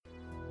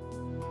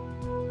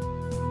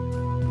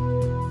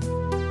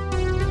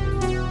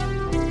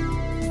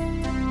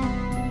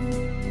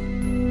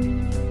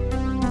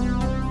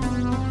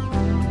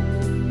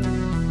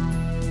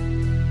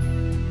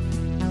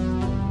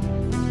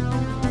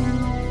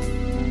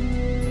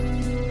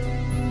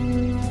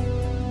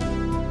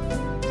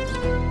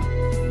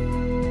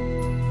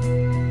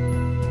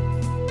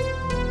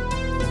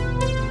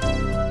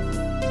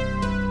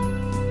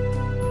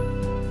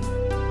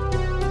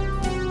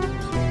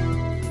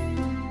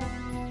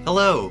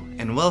Hello,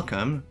 and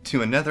welcome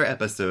to another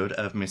episode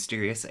of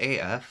Mysterious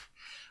AF.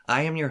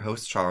 I am your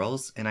host,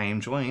 Charles, and I am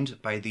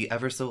joined by the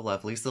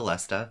ever-so-lovely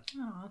Celesta.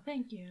 Oh,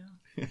 thank you.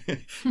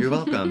 You're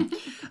welcome.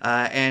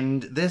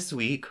 And this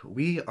week,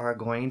 we are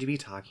going to be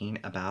talking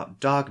about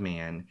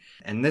Dogman.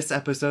 And this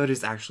episode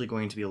is actually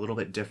going to be a little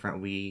bit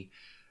different. We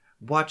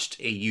watched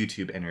a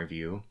YouTube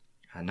interview,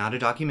 not a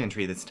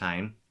documentary this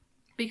time.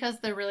 Because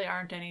there really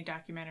aren't any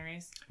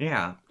documentaries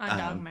Yeah. on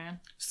Dogman.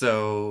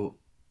 So,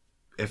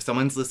 if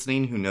someone's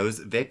listening who knows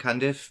Vic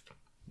Cundiff,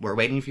 we're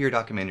waiting for your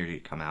documentary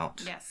to come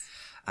out. Yes.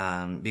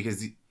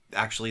 Because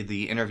actually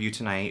the interview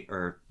tonight,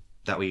 or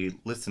that we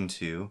listened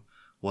to,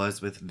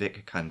 was with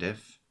Vic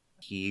Cundiff.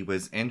 He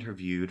was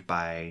interviewed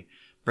by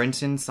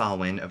Brenton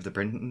Salwin of the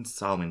Brenton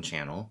Salwin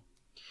channel.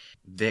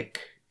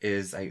 Vic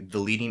is the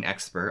leading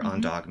expert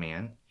on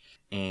Dogman.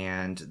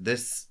 And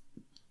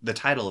the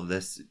title of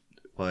this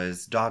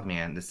was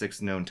Dogman, the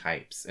 6 Known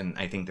Types. And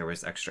I think there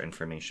was extra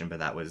information, but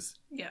that was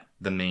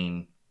the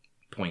main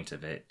point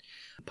of it.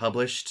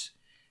 Published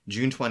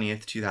June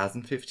 20th,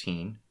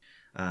 2015.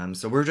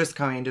 So we're just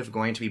kind of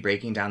going to be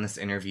breaking down this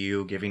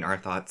interview, giving our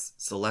thoughts.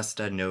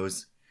 Celesta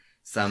knows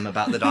some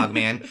about the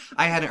Dogman.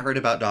 I hadn't heard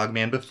about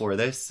Dogman before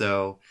this,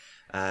 so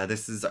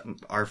this is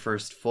our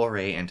first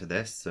foray into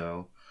this,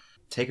 so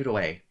take it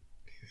away.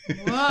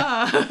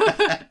 Whoa.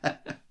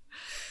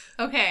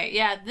 Okay,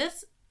 yeah,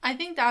 I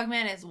think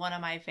Dogman is one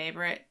of my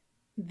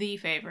the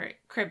favorite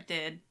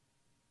cryptid.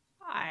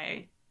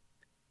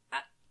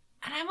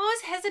 And I'm always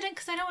hesitant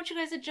because I don't want you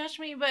guys to judge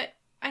me, but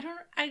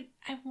I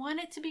want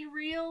it to be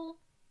real.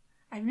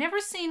 I've never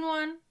seen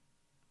one.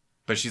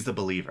 But she's a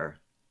believer.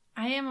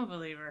 I am a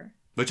believer.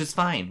 Which is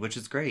fine, which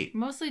is great.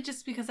 Mostly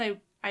just because I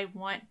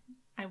want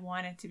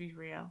it to be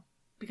real.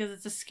 Because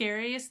it's the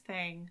scariest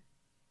thing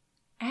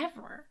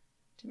ever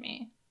to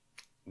me.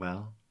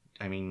 Well,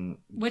 I mean...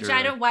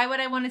 why would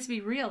I want it to be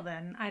real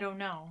then? I don't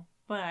know.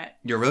 But...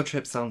 Your road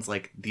trip sounds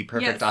like the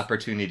perfect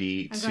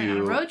opportunity I'm going on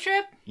a road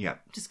trip.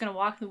 Yep. Just going to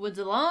walk in the woods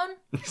alone.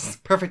 It's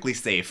perfectly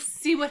safe.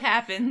 See what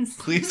happens.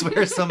 Please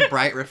wear some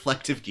bright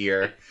reflective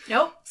gear.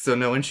 Nope. So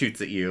no one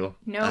shoots at you.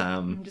 Nope.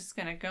 I'm just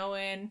going to go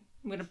in.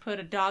 I'm going to put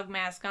a dog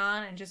mask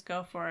on and just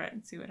go for it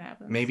and see what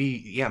happens.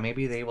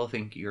 Maybe they will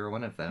think you're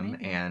one of them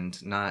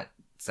and not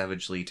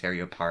savagely tear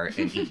you apart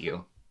and eat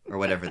you. Or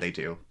whatever they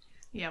do.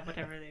 Yeah,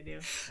 whatever they do.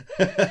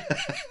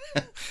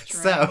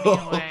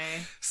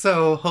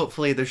 So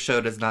hopefully the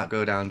show does not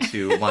go down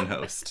to one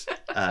host.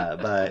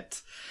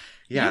 But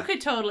yeah. You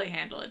could totally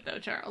handle it though,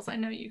 Charles. I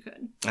know you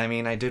could. I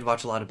mean, I did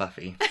watch a lot of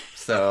Buffy.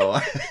 So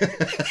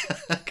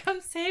come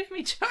save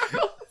me,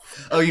 Charles.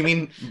 Oh, you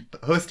mean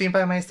hosting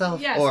by myself?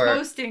 Yes, or...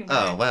 hosting.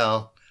 Oh,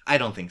 well, I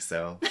don't think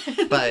so.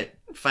 But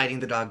fighting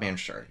the Dogman,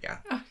 sure, yeah.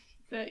 Oh,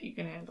 that you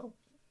can handle.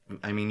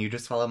 I mean, you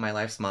just follow my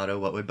life's motto,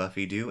 what would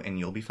Buffy do, and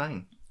you'll be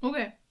fine.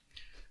 Okay.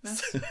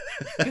 That's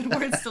good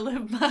words to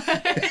live by.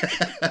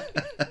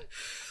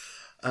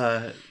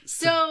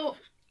 So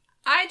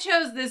I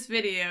chose this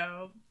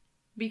video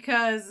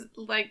because,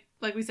 like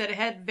we said, it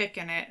had Vic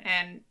in it,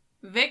 and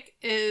Vic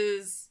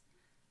is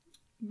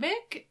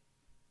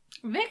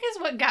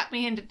what got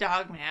me into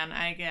Dogman,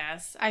 I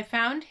guess. I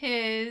found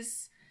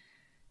his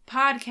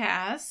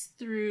podcast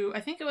through, I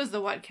think it was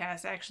the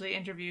Whatcast actually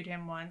interviewed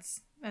him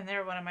once, and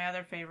they're one of my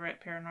other favorite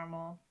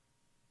paranormal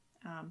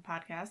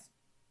podcasts.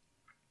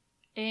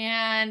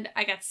 And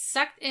I got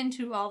sucked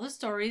into all the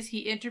stories. He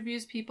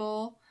interviews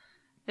people.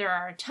 There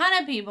are a ton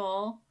of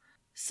people.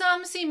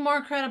 Some seem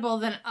more credible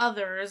than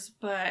others,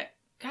 but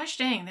gosh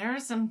dang, there are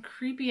some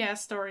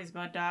creepy-ass stories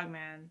about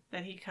Dogman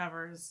that he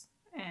covers,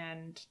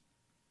 and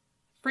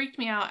freaked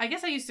me out. I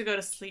guess I used to go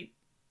to sleep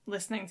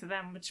listening to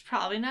them, which is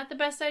probably not the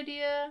best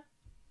idea,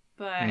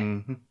 but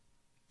I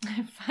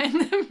find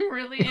them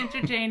really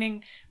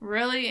entertaining,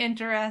 really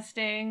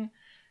interesting.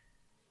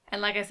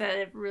 And like I said,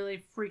 it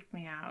really freaked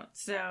me out.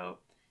 So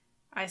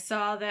I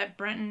saw that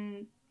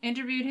Brenton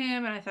interviewed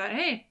him, and I thought,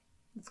 hey,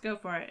 let's go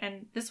for it.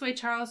 And this way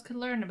Charles could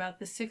learn about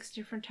the 6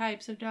 different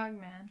types of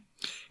Dogman.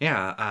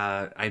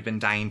 Yeah, I've been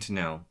dying to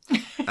know.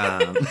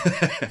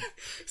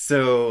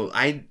 So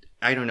I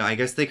don't know. I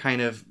guess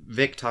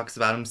Vic talks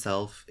about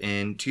himself.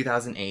 In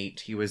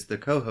 2008, he was the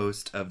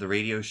co-host of the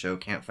radio show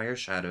Campfire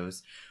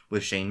Shadows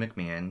with Shane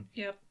McMahon.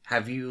 Yep.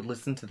 Have you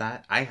listened to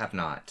that? I have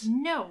not.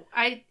 No.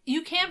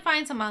 You can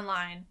find some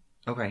online.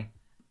 Okay.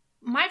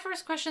 My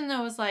first question,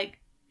 though, was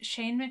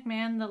Shane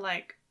McMahon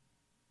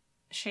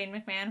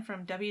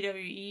from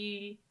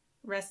WWE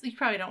wrestling. You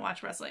probably don't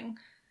watch wrestling.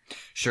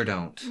 Sure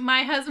don't.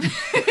 My husband...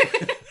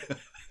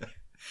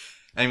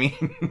 I mean...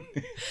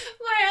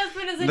 My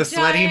husband is a the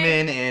sweaty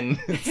men in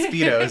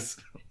Speedos.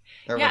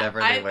 Or whatever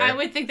they wear. I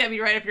would think that'd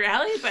be right up your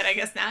alley, but I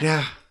guess not.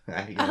 Yeah.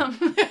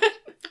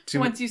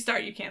 Once you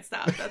start, you can't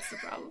stop. That's the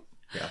problem.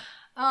 Yeah.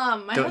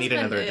 My don't need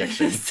another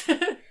addiction.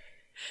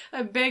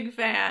 A big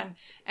fan.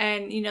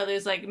 And,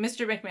 there's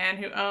Mr. McMahon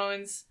who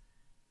owns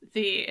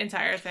the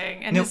entire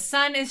thing. And his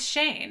son is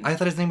Shane. I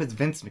thought his name was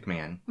Vince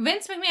McMahon.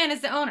 Vince McMahon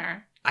is the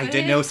owner. I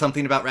did know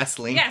something about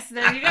wrestling. Yes,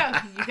 there you go.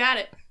 You got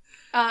it.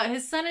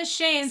 His son is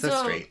Shane. So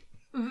straight.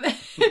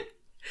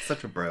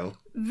 Such a bro.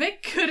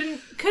 Vic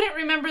couldn't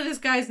remember this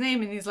guy's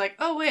name, and he's like,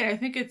 "Oh wait, I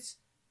think it's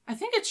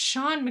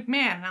Sean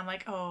McMahon." And I'm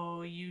like,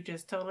 "Oh, you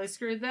just totally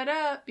screwed that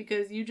up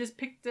because you just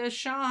picked a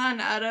Sean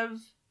out of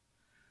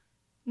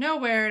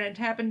nowhere, and it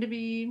happened to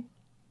be,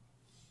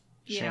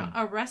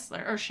 a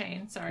wrestler or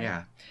Shane. Sorry.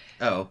 Yeah.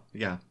 Oh,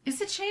 yeah.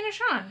 Is it Shane or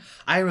Sean?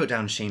 I wrote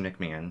down Shane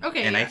McMahon.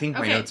 Okay, and yeah. I think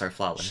my notes are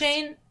flawless.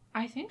 Shane.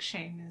 I think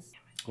Shane is.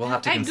 We'll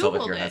have to consult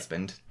with your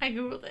husband. I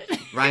googled it.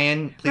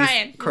 Ryan,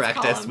 please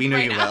correct us. We know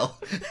you will.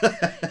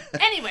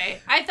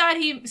 Anyway, I thought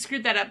he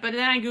screwed that up, but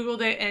then I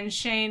googled it, and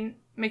Shane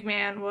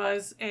McMahon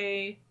was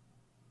a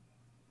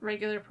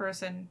regular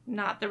person,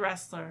 not the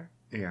wrestler.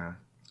 Yeah.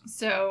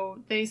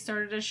 So they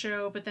started a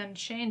show, but then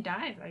Shane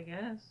died, I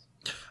guess.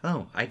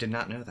 Oh, I did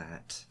not know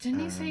that. Didn't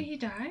he say he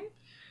died?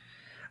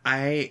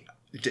 I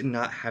did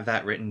not have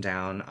that written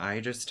down. I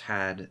just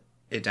had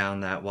it down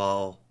that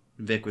while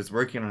Vic was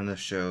working on the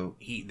show,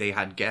 they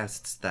had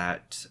guests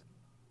that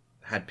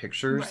had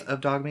pictures of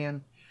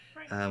Dogman,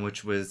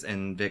 which was,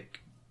 and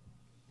Vic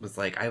was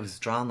like, I was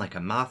drawn like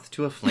a moth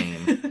to a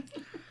flame,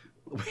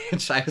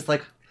 which I was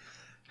like,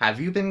 have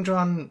you been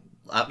drawn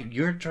up?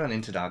 You're drawn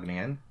into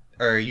Dogman,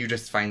 or you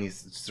just find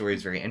these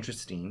stories very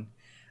interesting?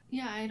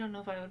 Yeah, I don't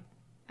know if I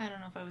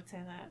would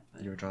say that.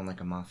 But you were drawn like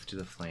a moth to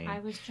the flame. I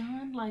was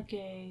drawn like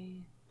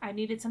I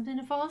needed something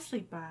to fall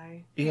asleep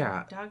by.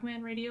 Yeah.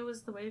 Dogman Radio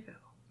was the way to go.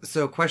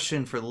 So,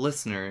 question for the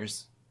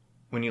listeners,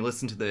 when you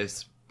listen to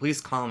this, please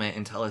comment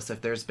and tell us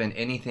if there's been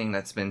anything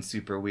that's been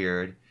super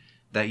weird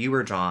that you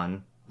were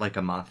drawn like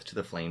a moth to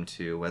the flame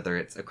to, whether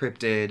it's a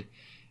cryptid,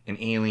 an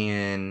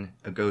alien,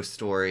 a ghost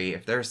story.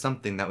 If there's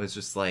something that was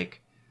just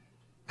like,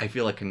 I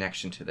feel a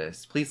connection to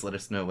this, please let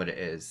us know what it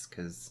is,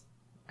 because,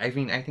 I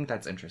think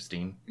that's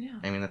interesting. Yeah.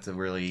 That's a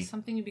really...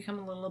 something you become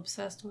a little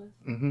obsessed with.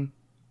 Mm-hmm.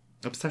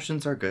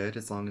 Obsessions are good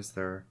as long as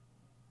they're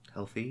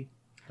healthy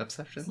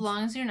obsessions. As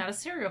long as you're not a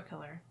serial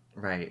killer.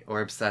 Right.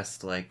 Or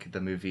obsessed like the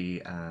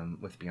movie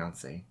with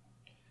Beyonce.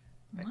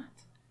 What?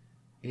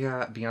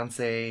 Yeah,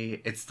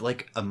 Beyonce, it's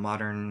like a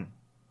modern,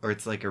 or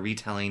it's like a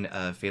retelling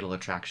of Fatal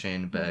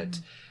Attraction, but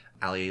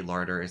Ali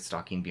Larter is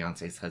stalking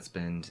Beyonce's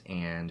husband,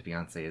 and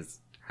Beyonce is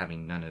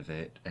having none of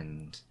it,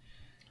 and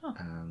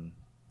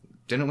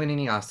didn't win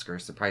any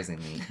Oscars,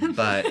 surprisingly,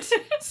 but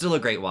still a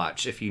great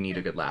watch if you need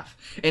a good laugh.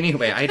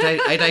 Anyway,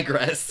 I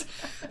digress.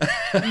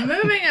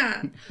 Moving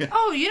on.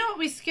 Oh, you know what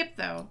we skipped,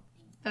 though,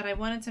 that I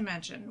wanted to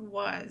mention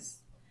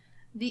was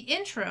the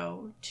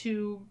intro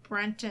to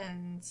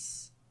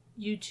Brenton's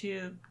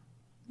YouTube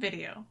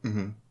video.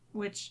 Mm-hmm.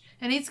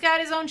 And he's got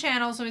his own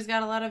channel, so he's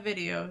got a lot of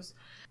videos.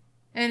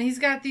 And he's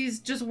got these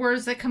just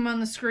words that come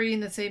on the screen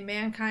that say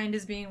mankind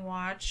is being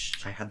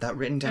watched. I had that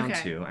written down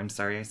too. I'm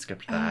sorry I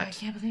skipped that. I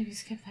can't believe you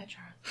skipped that,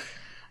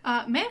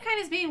 Charles.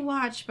 Mankind is being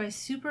watched by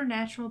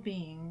supernatural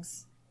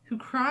beings who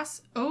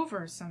cross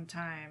over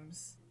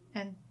sometimes.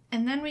 And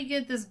then we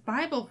get this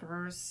Bible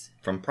verse.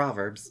 From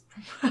Proverbs.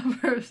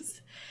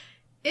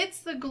 It's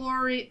the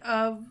glory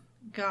of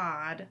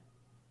God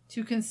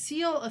to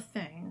conceal a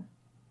thing,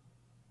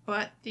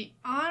 but the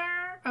honor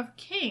of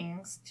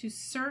kings to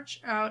search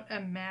out a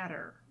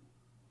matter.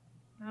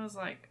 I was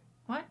like,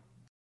 what?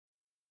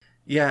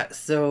 Yeah,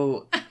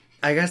 so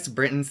I guess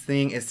Brenton's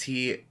thing is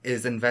he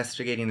is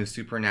investigating the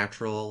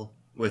supernatural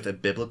with a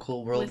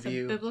biblical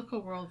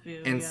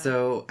worldview. And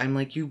so I'm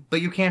like, you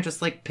can't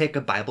just like pick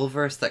a Bible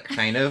verse that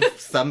kind of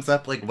sums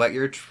up like what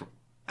you're,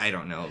 I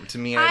don't know. To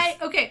me,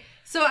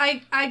 so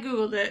I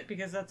Googled it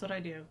because that's what I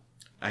do.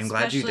 I'm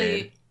glad you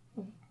did.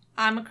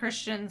 I'm a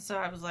Christian, so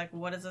I was like,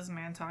 what is this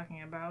man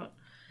talking about?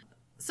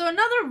 So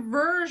another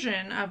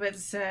version of it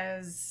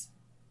says,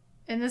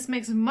 and this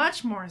makes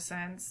much more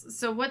sense.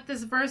 So what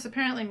this verse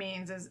apparently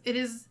means is it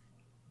is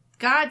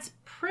God's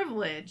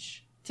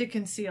privilege to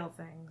conceal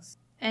things.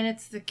 And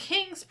it's the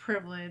king's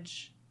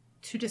privilege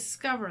to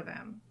discover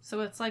them.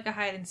 So it's like a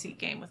hide and seek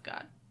game with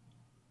God.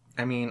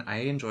 I mean, I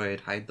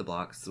enjoyed hide the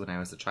blocks when I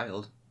was a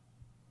child.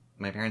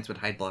 My parents would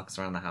hide blocks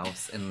around the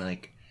house, and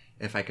like,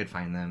 if I could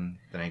find them,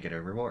 then I get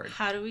a reward.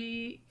 How do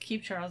we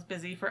keep Charles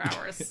busy for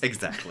hours?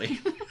 Exactly.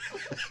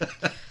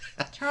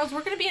 Charles,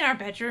 we're going to be in our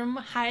bedroom.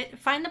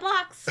 Find the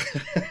blocks.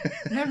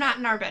 They're not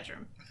in our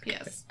bedroom.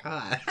 P.S.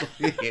 God.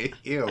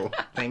 Ew.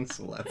 Thanks,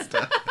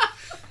 Celesta.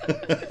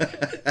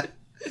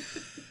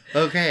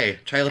 Okay.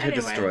 Childhood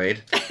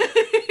destroyed.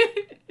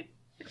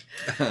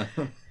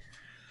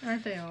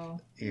 Aren't they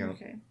all? Yeah.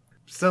 Okay.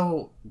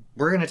 So,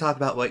 we're going to talk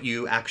about what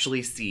you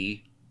actually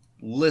see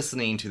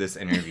listening to this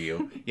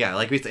interview. Yeah,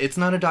 like we said, it's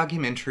not a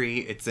documentary,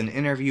 it's an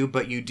interview,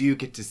 but you do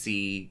get to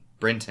see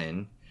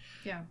Brenton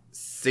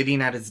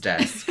sitting at his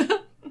desk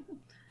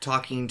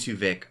talking to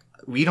Vic.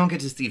 We don't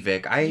get to see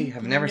Vic. I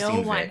have never seen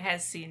Vic. No one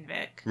has seen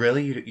Vic.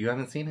 Really? You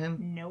haven't seen him?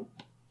 Nope.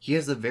 He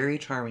has a very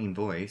charming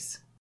voice.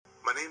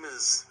 My name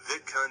is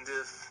Vic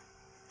Cundiff.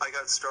 I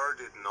got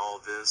started in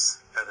all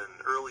this at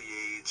an early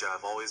age.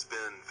 I've always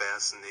been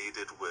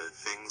fascinated with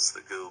things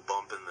that go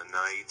bump in the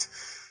night.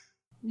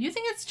 You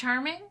think it's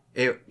charming?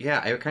 It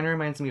kind of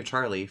reminds me of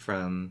Charlie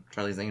from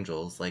Charlie's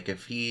Angels. Like,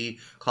 if he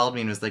called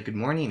me and was like, "Good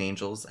morning,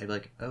 angels," I'd be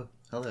like, "Oh,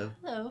 hello.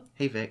 Hello.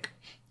 Hey, Vic."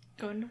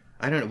 Go into...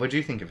 I don't know. What do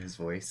you think of his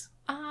voice?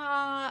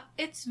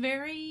 It's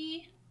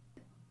very...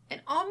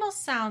 It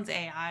almost sounds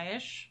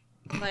AI-ish.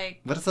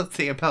 Like... What does that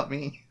say about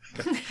me?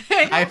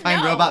 I I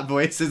find robot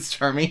voices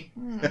charming.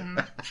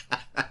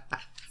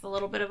 It's a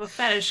little bit of a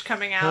fetish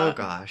coming out. Oh,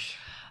 gosh.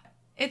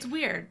 It's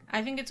weird.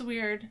 I think it's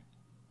weird.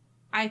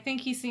 I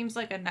think he seems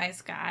like a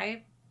nice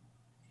guy.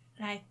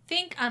 And I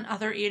think on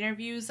other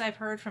interviews I've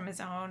heard from his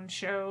own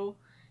show,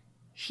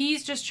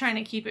 he's just trying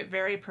to keep it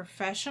very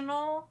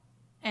professional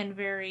and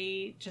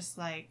very just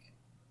like,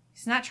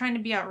 he's not trying to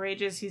be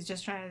outrageous. He's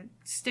just trying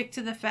to stick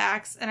to the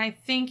facts. And I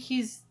think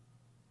he's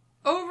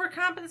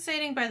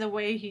overcompensating by the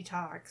way he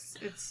talks.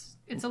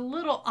 It's a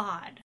little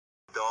odd.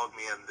 Dog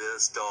man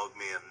this, dog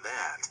man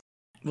that.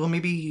 Well,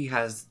 maybe he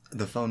has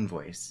the phone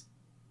voice.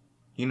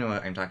 You know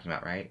what I'm talking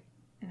about, right?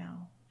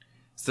 No.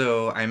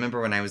 So I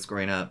remember when I was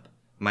growing up,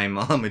 my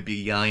mom would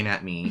be yelling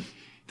at me.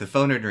 The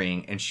phone would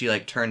ring, and she,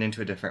 like, turned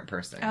into a different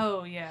person.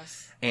 Oh,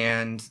 yes.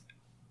 And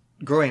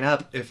growing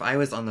up, if I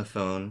was on the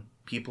phone,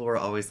 people were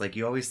always like,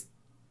 you always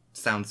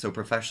sound so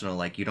professional,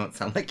 like, you don't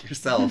sound like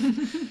yourself.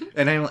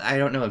 And I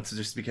don't know, it's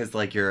just because,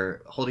 like,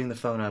 you're holding the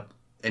phone up,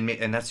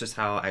 and that's just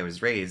how I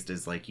was raised,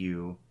 is, like,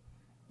 you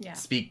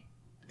speak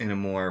in a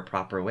more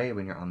proper way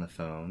when you're on the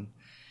phone.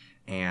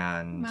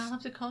 And I'll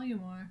have to call you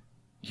more.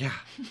 Yeah.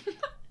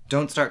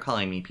 Don't start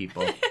calling me,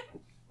 people.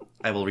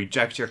 I will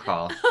reject your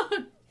call.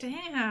 Oh,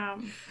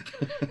 damn.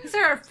 These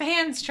are our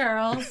fans,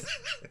 Charles.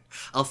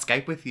 I'll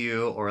Skype with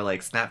you or,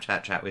 like,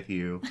 Snapchat chat with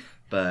you,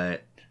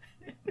 but,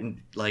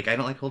 like, I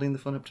don't like holding the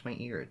phone up to my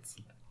ear. It's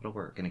a lot of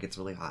work, and it gets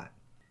really hot.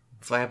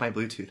 That's why I have my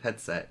Bluetooth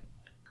headset.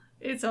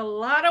 It's a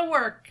lot of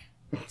work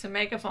to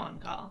make a phone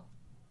call.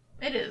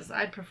 It is.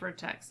 I'd prefer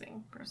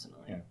texting,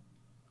 personally. Yeah.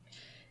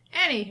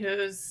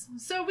 Anywho's,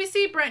 so we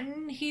see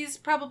Brenton. He's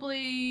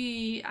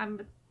probably,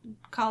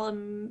 call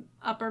him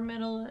upper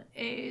middle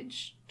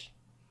aged.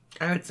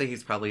 I would say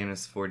he's probably in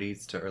his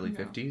 40s to early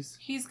 50s.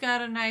 He's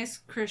got a nice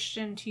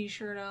Christian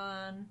t-shirt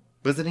on.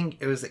 Was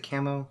it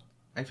camo?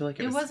 I feel like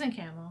it was. It wasn't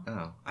camo.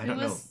 Oh, I don't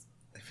know.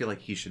 I feel like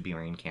he should be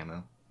wearing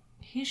camo.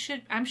 He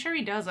should. I'm sure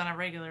he does on a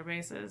regular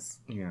basis.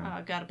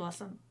 Yeah. God bless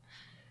him.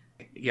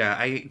 Yeah,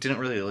 I didn't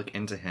really look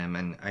into him,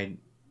 and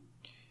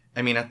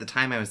I mean, at the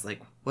time I was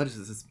like, what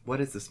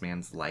is this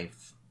man's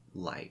life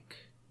like?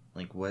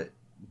 Like, what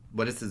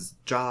is his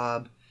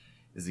job?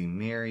 Is he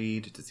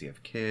married? Does he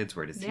have kids?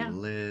 Where does he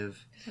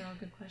live? These are all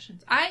good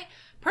questions.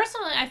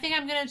 Personally, I think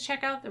I'm going to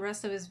check out the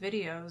rest of his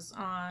videos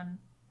on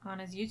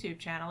his YouTube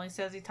channel. He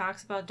says he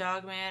talks about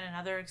Dogman and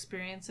other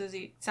experiences.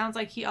 He sounds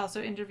like he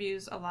also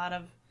interviews a lot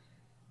of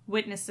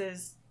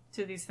witnesses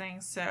to these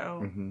things.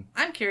 So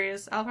I'm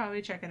curious. I'll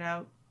probably check it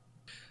out.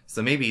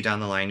 So maybe down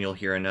the line you'll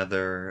hear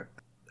another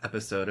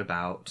episode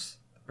about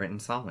Brenton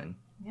Salwin.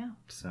 Yeah.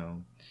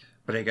 So,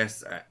 but I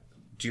guess,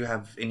 do you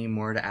have any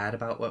more to add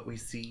about what we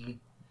see?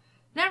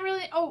 Not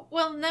really. Oh,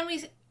 well, and then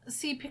we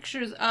see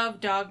pictures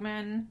of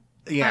Dogman.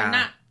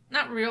 Yeah.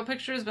 Not real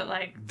pictures, but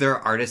like... They're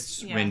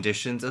artists'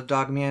 renditions of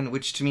Dogman,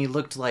 which to me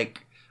looked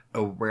like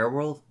a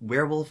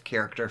werewolf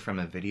character from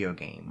a video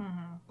game.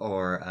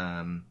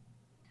 Or,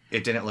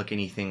 it didn't look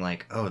anything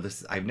like,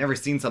 I've never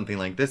seen something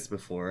like this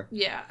before.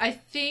 Yeah, I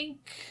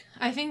think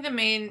the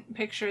main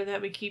picture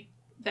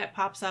that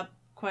pops up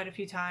quite a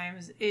few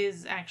times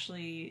is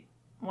actually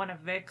one of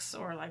Vic's,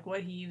 or like what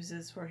he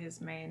uses for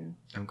his main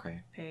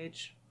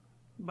page.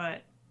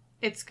 But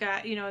it's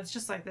got, it's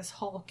just like this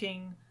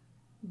hulking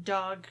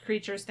dog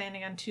creature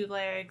standing on two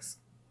legs,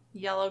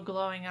 yellow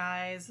glowing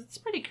eyes. It's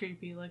pretty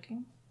creepy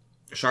looking.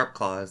 Sharp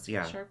claws,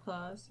 yeah. Sharp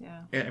claws,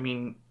 yeah. I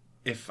mean,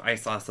 if I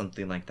saw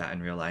something like that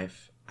in real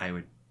life, I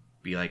would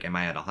be like, am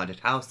I at a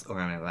haunted house or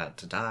am I about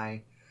to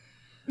die?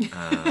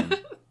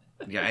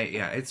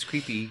 Yeah, it's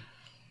creepy.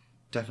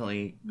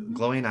 Definitely.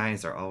 Glowing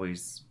eyes are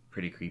always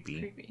pretty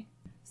creepy.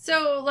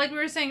 So, like we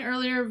were saying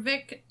earlier,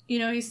 Vic,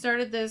 he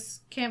started this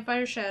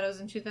Campfire Shadows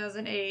in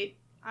 2008.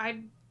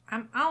 I'm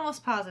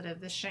almost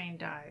positive this Shane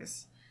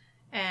dies.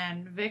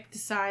 And Vic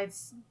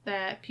decides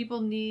that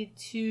people need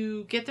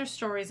to get their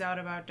stories out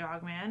about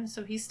Dogman.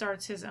 So he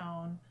starts his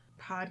own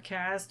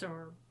podcast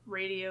or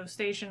radio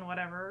station,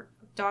 whatever.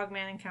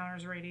 Dogman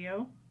Encounters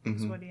Radio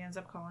is what he ends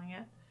up calling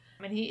it.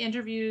 And he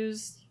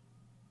interviews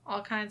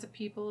all kinds of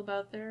people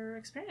about their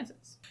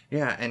experiences.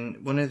 Yeah,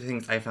 and one of the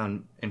things I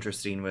found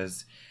interesting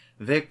was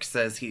Vic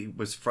says he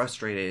was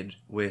frustrated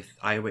with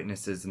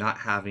eyewitnesses not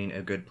having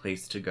a good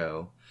place to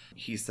go.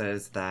 He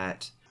says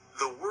that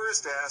the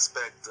worst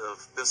aspect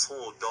of this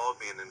whole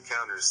Dogman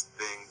Encounters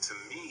thing to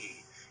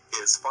me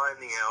is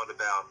finding out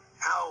about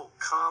how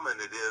common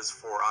it is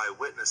for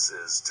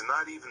eyewitnesses to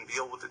not even be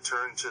able to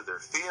turn to their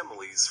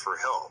families for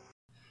help.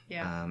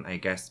 Yeah. I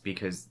guess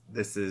because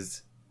this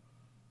is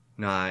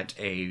not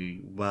a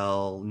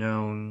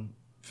well-known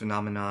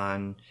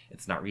phenomenon.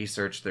 It's not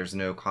researched. There's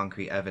no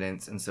concrete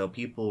evidence. And so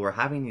people were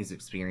having these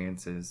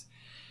experiences,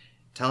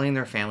 telling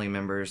their family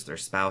members, their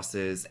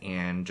spouses,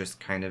 and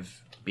just kind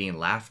of being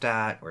laughed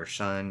at or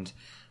shunned.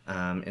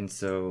 And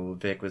so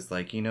Vic was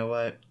like, you know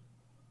what?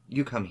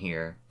 You come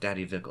here.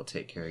 Daddy Vic will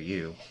take care of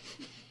you.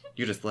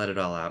 You just let it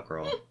all out,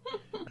 girl.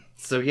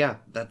 So yeah,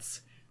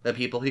 that's the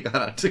people he got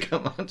on to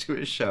come onto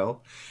his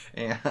show.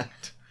 And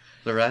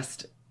the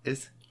rest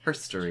is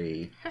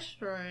history.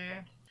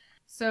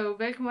 So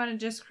Vic wanted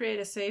to just create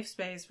a safe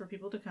space for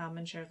people to come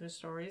and share their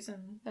stories,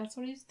 and that's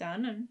what he's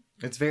done. And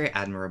it's very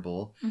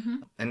admirable. mm-hmm.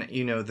 And,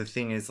 the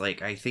thing is,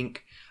 like, I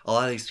think a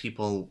lot of these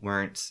people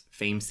weren't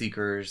fame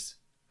seekers.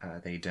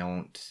 They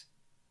don't...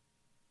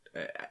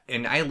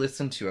 and I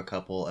listened to a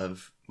couple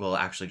of... Well,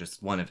 actually,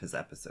 just one of his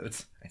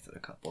episodes. I said a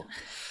couple.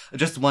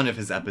 Just one of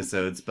his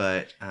episodes,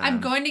 but... I'm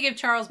going to give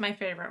Charles my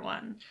favorite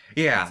one.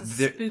 Yeah. It's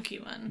a spooky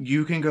one.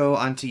 You can go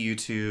onto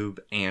YouTube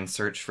and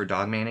search for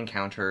Dogman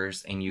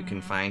Encounters, and you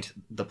can find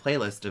the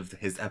playlist of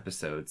his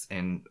episodes.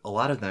 And a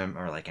lot of them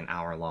are like an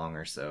hour long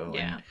or so.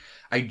 Yeah. And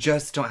I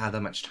just don't have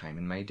that much time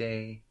in my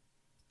day.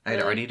 Really?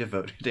 I'd already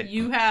devoted it.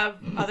 You have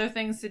other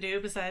things to do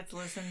besides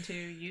listen to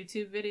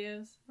YouTube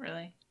videos?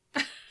 Really?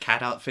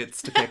 Cat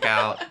outfits to pick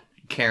out.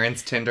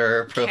 Karen's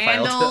Tinder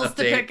profile Candles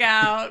to pick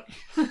out.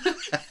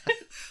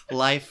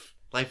 Life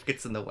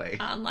gets in the way.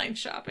 Online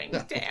shopping.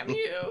 Damn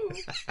you.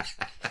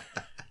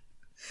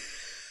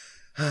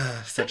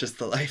 Such is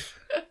the life.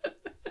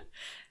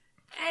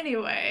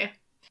 Anyway,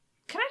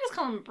 can I just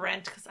call him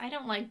Brent? Because I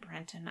don't like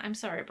Brenton. I'm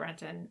sorry,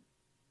 Brenton.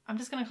 I'm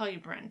just gonna call you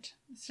Brent.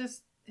 It's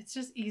just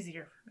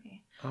easier for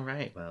me. All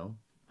right. Well.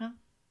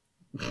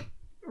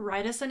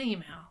 Write us an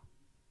email.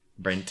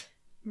 Brent.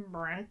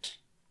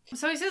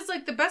 So he says,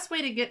 like, the best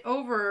way to get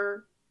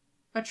over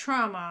a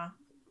trauma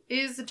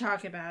is to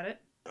talk about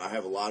it. I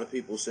have a lot of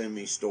people send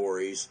me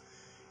stories,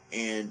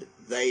 and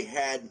they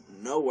had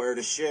nowhere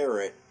to share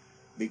it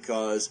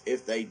because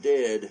if they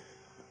did,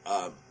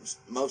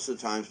 most of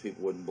the times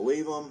people wouldn't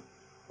believe them,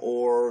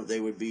 or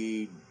they would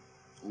be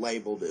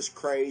labeled as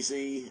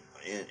crazy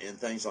and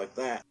things like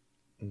that.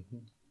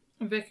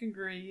 Mm-hmm. Vic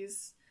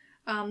agrees.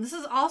 This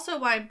is also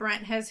why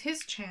Brent has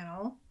his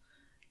channel,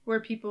 where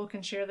people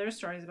can share their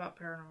stories about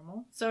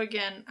paranormal. So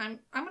again, I'm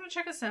going to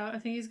check us out. I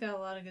think he's got a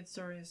lot of good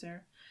stories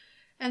there.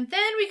 And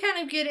then we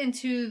kind of get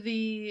into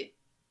the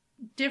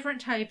different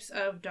types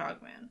of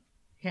Dogman.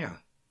 Yeah.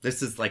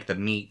 This is like the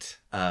meat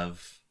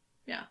of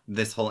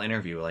this whole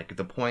interview. Like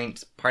the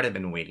part I've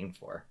been waiting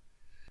for.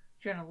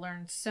 You're going to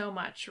learn so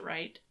much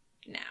right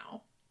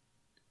now.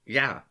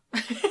 Yeah.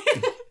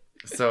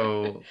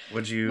 So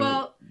would you...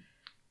 Well...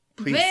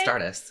 Please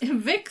start us.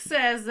 Vic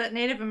says that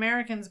Native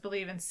Americans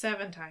believe in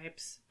 7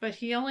 types, but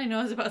he only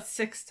knows about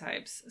 6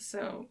 types,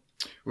 so...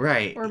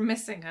 Right. We're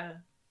missing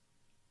a...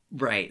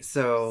 Right,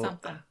 so...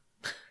 something.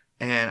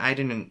 And I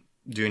didn't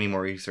do any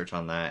more research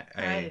on that.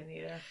 I didn't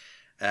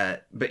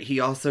either. But he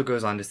also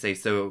goes on to say,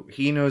 so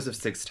he knows of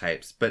 6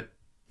 types, but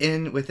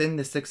within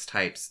the 6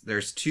 types,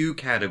 there's 2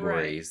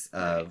 categories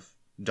of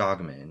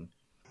dogmen.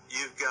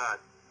 You've got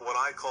what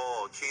I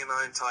call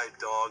canine type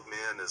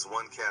dogmen as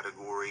one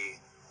category,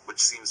 which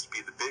seems to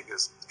be the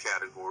biggest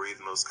category,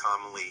 the most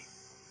commonly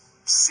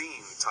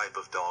seen type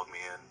of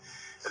dogman.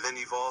 And then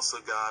you've also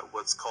got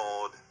what's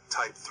called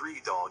type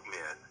 3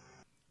 dogmen.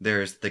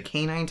 There's the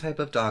canine type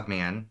of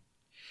dogman,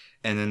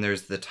 and then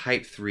there's the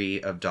type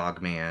 3 of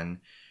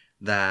dogman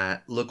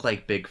that look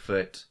like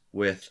Bigfoot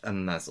with a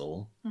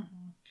muzzle.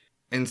 Mm-hmm.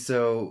 And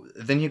so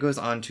then he goes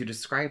on to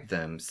describe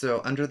them.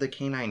 So under the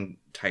canine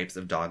types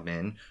of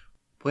dogmen,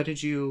 what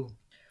did you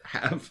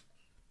have?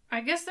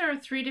 I guess there are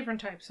 3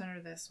 different types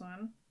under this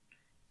one.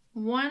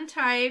 One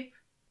type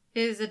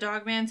is a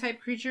dogman type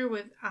creature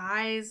with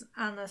eyes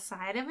on the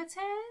side of its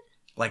head.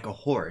 Like a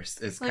horse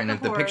is like kind of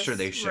horse, the picture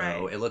they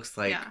show. right. It looks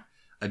like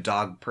a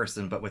dog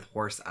person, but with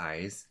horse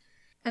eyes.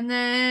 And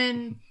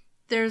then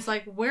there's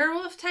like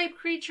werewolf type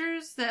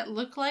creatures that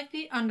look like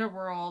the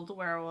underworld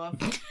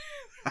werewolf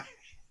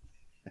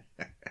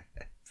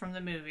from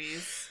the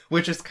movies.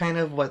 Which is kind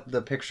of what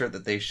the picture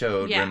that they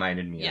showed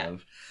reminded me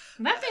of.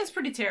 And that thing's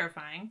pretty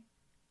terrifying.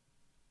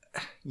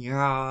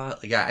 Yeah.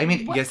 I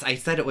mean, What? yes, I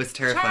said it was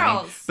terrifying.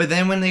 Charles. But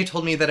then when they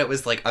told me that it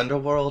was like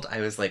underworld, I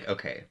was like,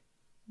 okay.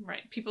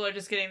 Right. People are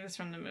just getting this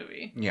from the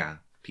movie. Yeah.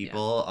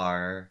 People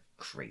are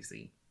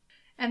crazy.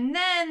 And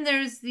then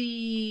there's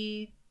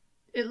it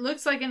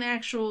looks like an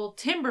actual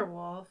timber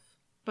wolf,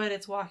 but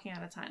it's walking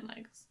on its hind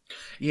legs.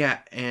 Yeah,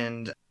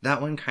 and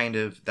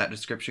that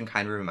description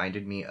kind of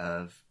reminded me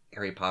of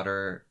Harry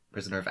Potter,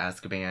 Prisoner of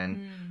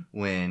Azkaban,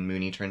 when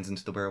Moony turns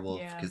into the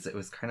werewolf, because it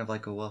was kind of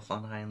like a wolf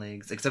on hind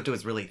legs, except it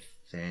was really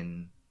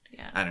thin.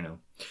 Yeah. I don't know.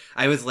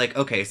 I was like,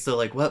 okay, so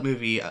like what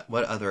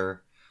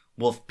other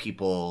wolf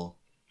people,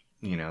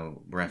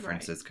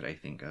 references could I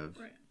think of?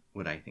 Right.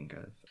 Would I think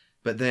of?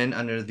 But then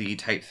under the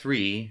type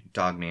 3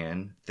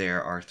 dogman,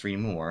 there are 3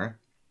 more.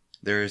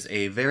 There's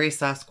a very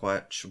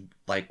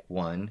Sasquatch-like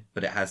one,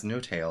 but it has no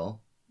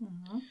tail.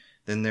 Mm-hmm.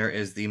 Then there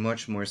is the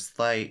much more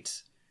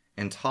slight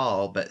and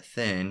tall but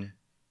thin,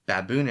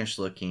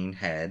 baboonish-looking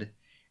head,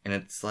 and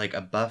it's like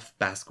a buff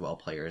basketball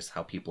player is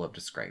how people have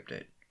described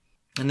it.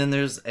 And then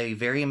there's a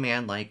very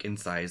man-like in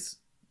size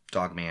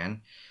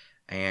dogman,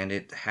 and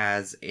it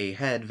has a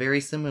head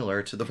very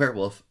similar to the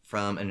werewolf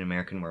from An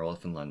American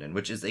Werewolf in London,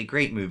 which is a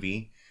great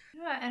movie.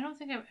 Yeah, I don't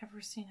think I've ever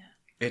seen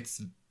it.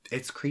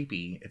 It's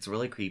creepy. It's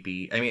really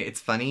creepy. I mean, it's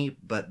funny,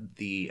 but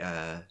the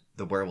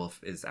the werewolf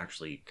is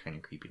actually kind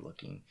of creepy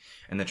looking.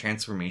 And the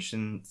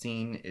transformation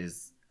scene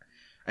is,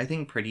 I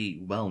think,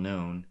 pretty well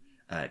known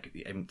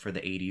for the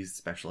 80s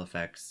special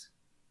effects.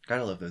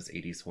 Gotta love those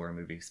 80s horror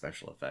movie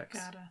special effects.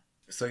 Gotta.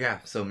 So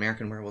yeah, so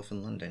American Werewolf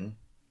in London.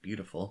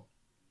 Beautiful.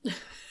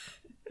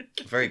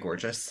 Very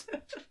gorgeous.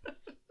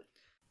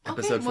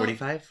 Episode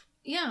 45?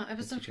 Yeah,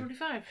 episode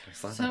 45.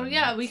 So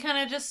yeah, we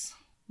kind of just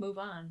move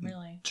on,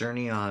 really.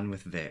 Journey on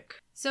with Vic.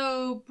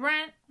 So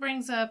Brent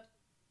brings up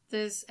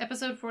this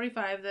episode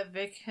 45 that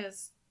Vic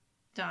has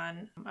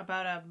done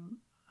about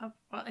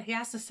well, he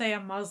has to say a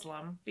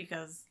Muslim,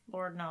 because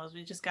Lord knows,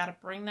 we just got to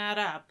bring that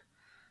up,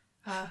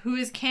 who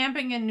is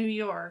camping in New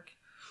York.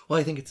 Well,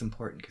 I think it's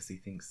important because he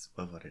thinks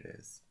of what it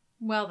is.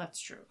 Well,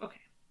 that's true.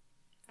 Okay.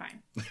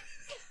 Fine.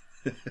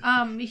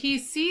 He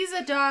sees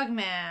a dog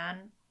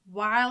man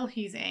while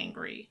he's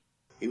angry.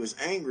 He was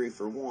angry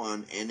for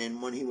one, and then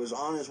when he was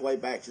on his way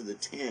back to the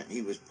tent,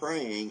 he was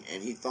praying,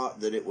 and he thought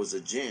that it was a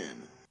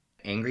jinn.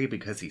 Angry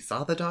because he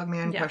saw the dog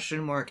man? Yeah.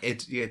 Question mark.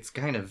 It's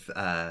kind of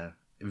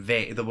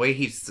vague. The way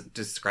he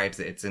describes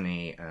it, it's in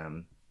a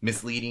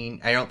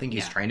misleading. I don't think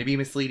he's trying to be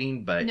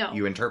misleading, but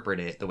you interpret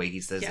it the way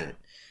he says it.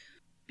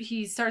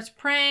 He starts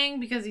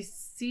praying because he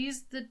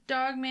sees the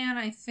dog man,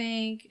 I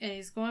think, and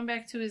he's going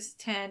back to his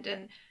tent,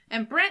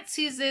 and Brent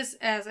sees this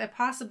as a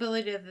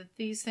possibility that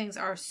these things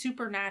are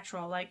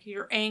supernatural, like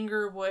your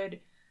anger would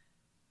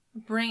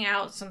bring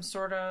out some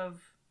sort of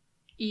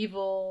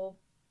evil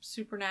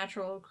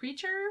supernatural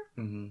creature.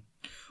 Mm-hmm.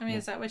 I mean,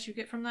 is that what you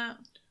get from that?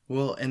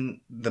 Well,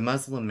 and the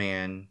Muslim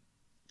man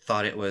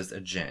thought it was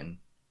a jinn,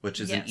 which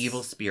is an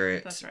evil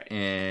spirit. That's right.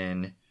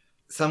 In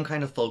some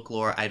kind of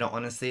folklore. I don't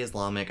want to say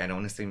Islamic. I don't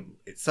want to say...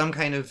 It's some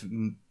kind of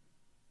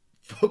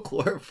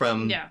folklore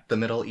from the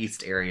Middle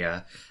East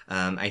area.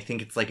 I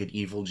think it's like an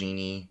evil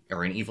genie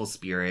or an evil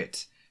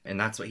spirit, and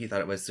that's what he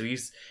thought it was. So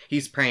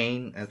he's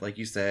praying, as like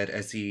you said,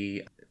 as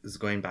he is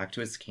going back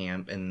to his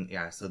camp, and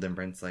so then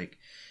Brent's like,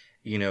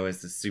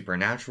 is this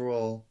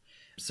supernatural?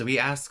 So he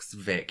asks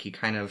Vic. He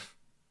kind of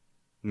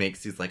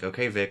he's like,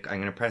 okay, Vic, I'm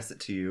gonna press it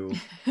to you.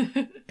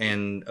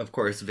 And of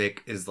course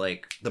Vic is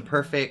like the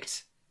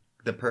perfect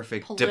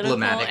political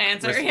diplomatic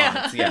answer.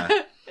 response. Yeah.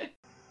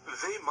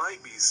 They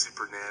might be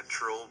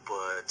supernatural,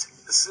 but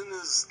as soon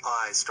as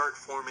I start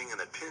forming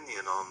an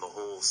opinion on the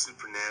whole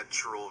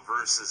supernatural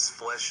versus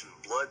flesh and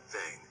blood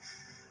thing,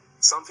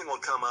 something will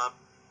come up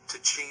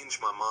to change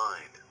my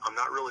mind. I'm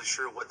not really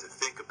sure what to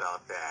think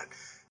about that.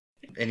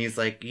 And he's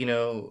like,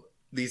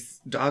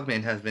 these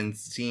dogmen have been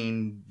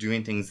seen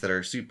doing things that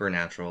are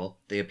supernatural.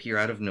 They appear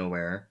out of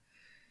nowhere.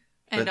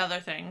 And other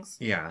things.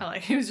 Yeah.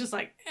 He was just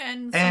like,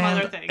 and some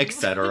other things.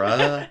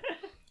 Etc.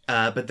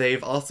 But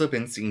they've also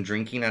been seen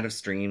drinking out of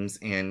streams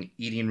and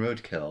eating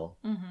roadkill.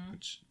 Mm-hmm.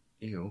 Which,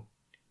 ew.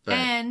 But...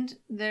 And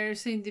there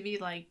seem to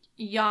be,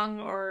 young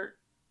or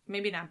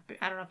maybe not,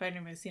 I don't know if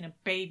anyone's seen a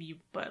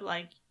baby, but,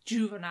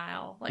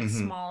 juvenile,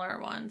 smaller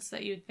ones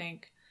that you'd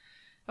think,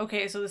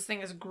 okay, so this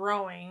thing is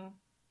growing.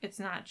 It's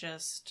not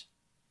just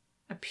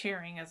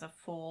appearing as a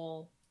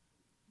full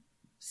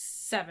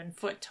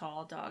 7-foot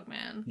tall dog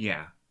man.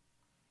 Yeah.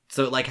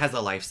 So it has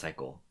a life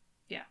cycle.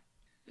 Yeah.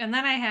 And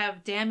then I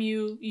have damn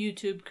you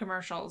YouTube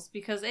commercials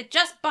because it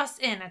just busts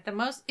in at the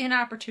most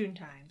inopportune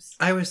times.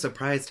 I was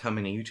surprised how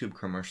many YouTube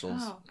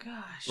commercials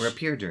were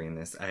appeared during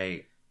this.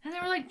 And they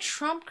were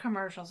Trump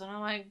commercials, and I'm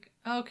like,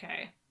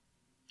 okay.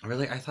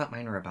 Really? I thought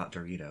mine were about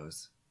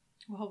Doritos.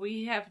 Well,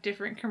 we have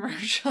different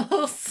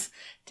commercials.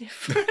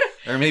 Different.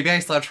 Or maybe I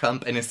saw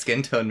Trump and his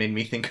skin tone made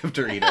me think of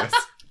Doritos.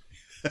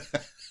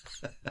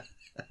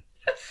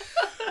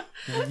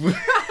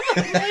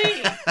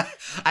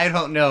 I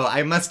don't know.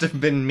 I must have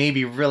been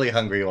maybe really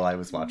hungry while I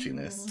was watching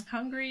this.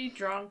 Hungry,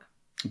 drunk.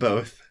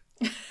 Both.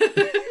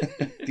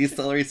 These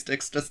celery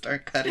sticks just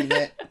aren't cutting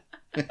it.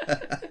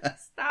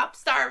 Stop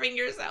starving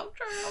yourself,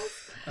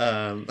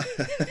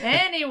 Charles.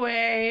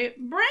 Anyway,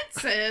 Brent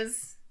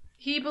says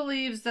he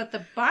believes that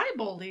the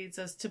Bible leads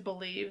us to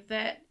believe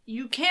that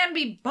you can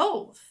be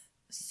both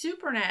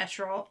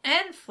supernatural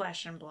and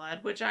flesh and blood,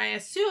 which I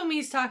assume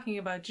he's talking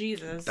about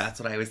Jesus. That's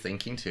what I was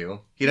thinking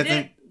too. He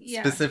doesn't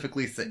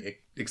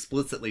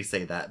explicitly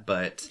say that,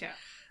 but... Yeah.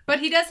 But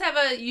he does have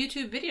a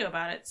YouTube video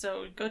about it,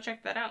 so go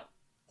check that out.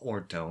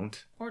 Or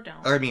don't. Or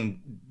don't. Or,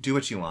 do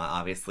what you want,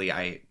 obviously.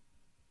 I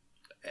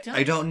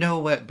don't know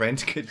what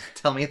Brent could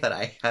tell me that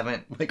I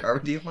haven't,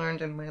 already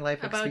learned in my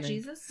life about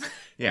experience. Jesus?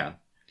 Yeah.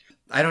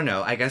 I don't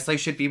know. I guess I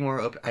should be more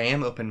open. I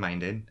am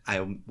open-minded.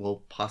 I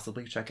will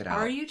possibly check it out.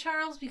 Are you,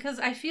 Charles? Because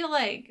I feel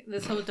like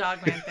this whole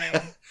Dogman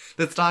thing...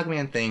 This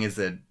Dogman thing is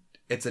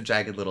it's a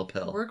jagged little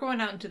pill. We're going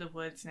out into the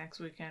woods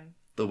next weekend.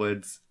 The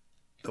woods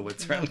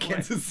around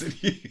Kansas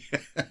City.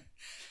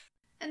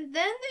 And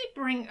then they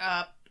bring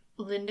up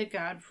Linda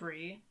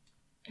Godfrey,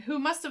 who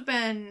must have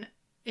been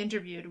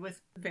interviewed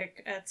with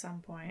Vic at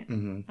some point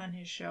on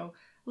his show.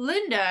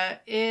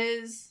 Linda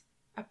is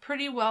a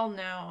pretty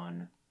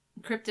well-known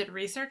cryptid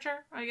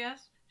researcher, I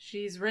guess.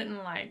 She's written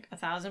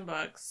 1,000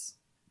 books.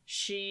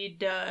 She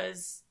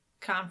does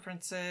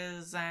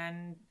conferences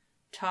and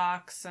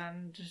talks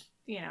and,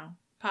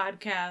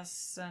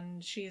 podcasts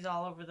and she's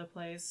all over the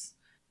place.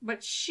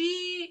 But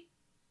she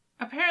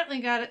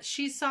apparently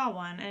she saw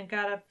one and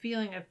got a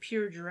feeling of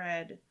pure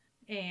dread.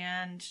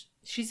 And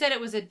she said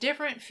it was a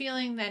different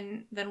feeling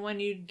than when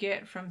you'd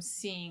get from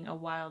seeing a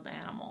wild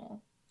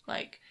animal.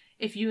 Like,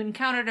 if you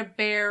encountered a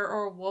bear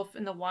or a wolf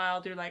in the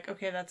wild, you're like,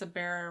 okay, that's a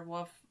bear or a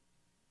wolf.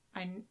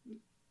 I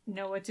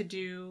know what to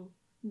do.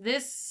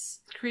 This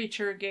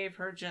creature gave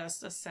her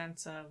just a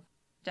sense of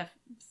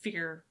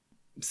fear.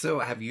 So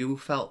have you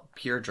felt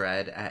pure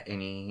dread at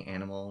any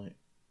animal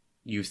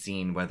you've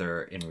seen,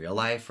 whether in real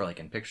life or like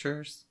in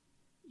pictures?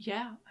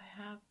 Yeah,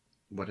 I have.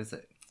 What is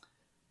it?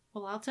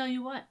 Well, I'll tell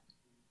you what.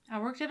 I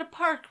worked at a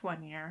park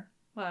one year.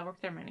 Well, I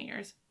worked there many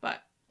years,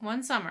 but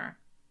one summer.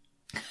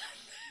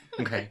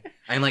 Okay.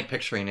 I'm like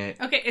picturing it.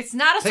 Okay, it's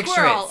not a Picture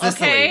squirrel, it.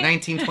 Sicily, okay?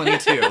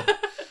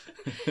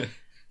 1922.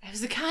 It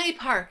was a county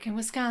park in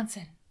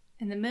Wisconsin,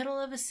 in the middle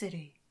of a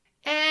city.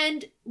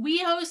 And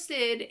we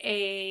hosted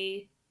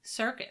a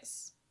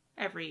circus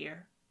every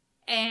year.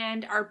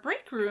 And our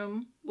break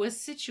room was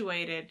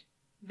situated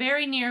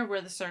very near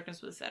where the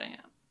circus was setting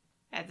up.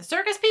 And the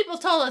circus people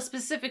told us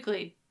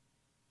specifically,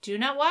 do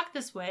not walk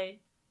this way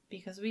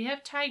because we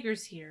have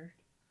tigers here.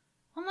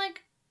 I'm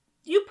like,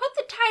 you put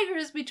the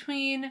tigers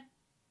between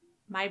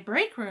my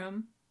break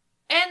room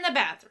and the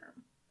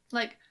bathroom.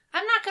 Like,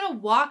 I'm not going to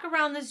walk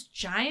around this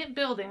giant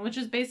building, which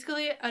is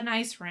basically an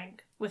ice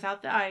rink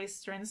without the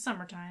ice during the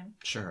summertime.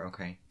 Sure,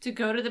 okay. To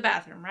go to the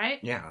bathroom, right?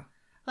 Yeah.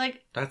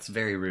 Like, that's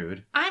very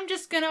rude. I'm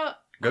just going to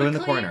go in the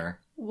corner,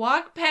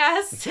 walk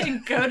past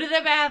and go to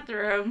the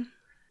bathroom.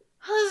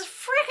 Well, this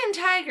freaking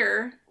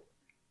tiger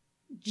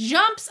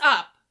jumps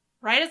up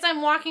right as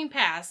I'm walking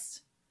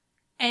past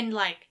and,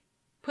 like,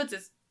 puts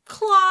his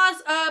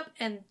claws up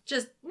and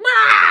just,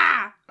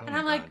 ah! Oh and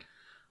I'm God. like,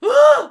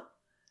 oh!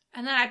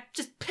 And then I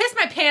just pissed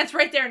my pants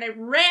right there and I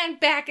ran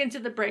back into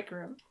the break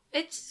room.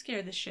 It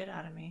scared the shit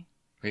out of me.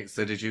 Wait,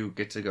 so did you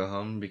get to go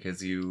home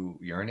because you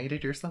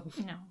urinated yourself?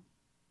 No.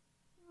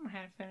 I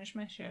had to finish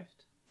my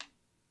shift.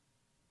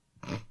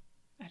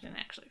 I didn't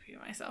actually pee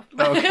myself.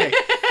 Okay.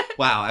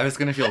 Wow, I was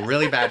going to feel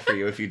really bad for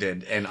you if you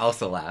did, and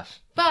also laugh.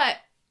 But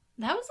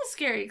that was a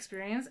scary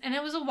experience, and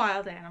it was a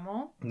wild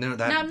animal. No, Now,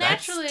 that's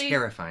naturally,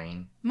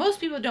 terrifying. Most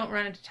people don't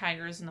run into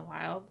tigers in the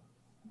wild,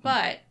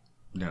 but...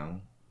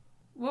 No.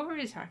 What were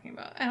we talking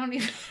about? I don't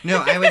even...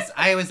 No,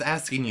 I was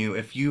asking you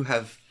if you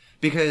have...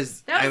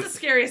 Because... That was the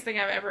scariest thing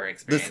I've ever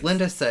experienced. This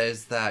Linda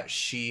says that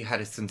she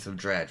had a sense of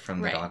dread from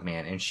the Right. dog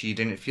man, and she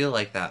didn't feel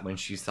like that when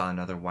she saw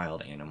another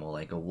wild animal,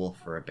 like a wolf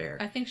or a bear.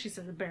 I think she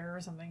said the bear or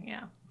something,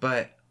 yeah.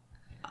 But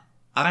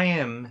I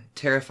am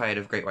terrified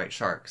of great white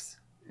sharks.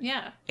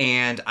 Yeah.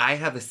 And I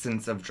have a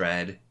sense of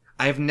dread.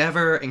 I've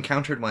never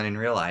encountered one in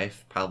real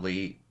life,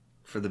 probably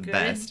for the Good.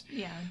 best.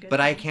 Yeah, good. But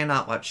I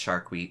cannot watch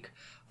Shark Week.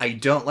 I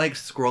don't like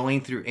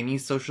scrolling through any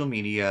social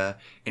media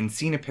and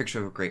seeing a picture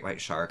of a great white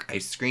shark. I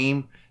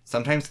scream,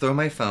 sometimes throw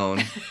my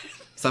phone,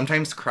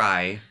 sometimes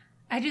cry,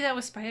 I do that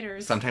with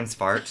spiders. sometimes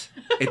fart.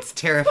 It's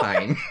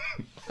terrifying.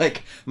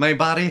 Like, my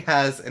body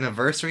has an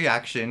adverse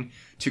reaction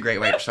to great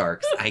white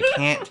sharks.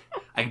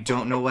 I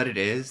don't know what it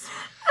is.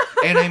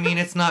 And I mean,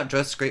 it's not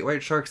just great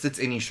white sharks, it's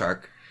any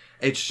shark.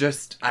 It's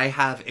just, I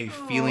have a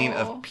feeling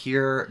Oh. of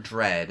pure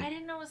dread. I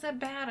didn't know it was that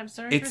bad. I'm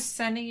sorry for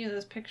sending you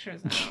those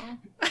pictures now.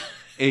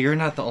 You're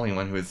not the only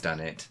one who has done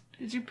it.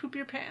 Did you poop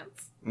your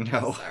pants?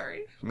 No.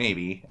 Sorry.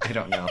 Maybe. I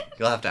don't know.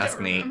 You'll have to ask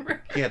Nate.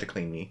 remember. He had to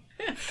clean me.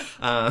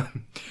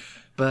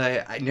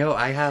 But I know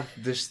I have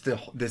this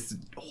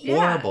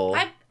horrible,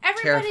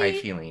 terrified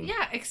feeling.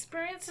 Yeah,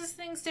 experiences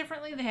things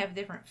differently. They have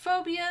different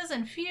phobias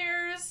and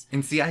fears.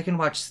 And see, I can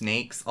watch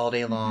snakes all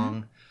day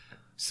long.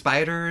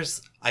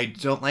 Spiders, I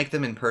don't like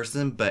them in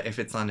person, but if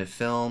it's on a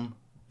film,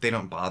 they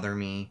don't bother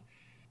me.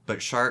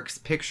 But sharks,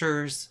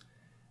 pictures,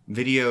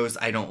 videos,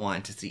 I don't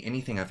want to see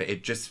anything of it.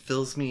 It just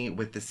fills me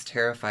with this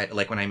terrified,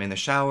 like when I'm in the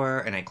shower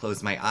and I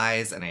close my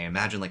eyes and I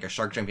imagine like a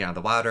shark jumping out of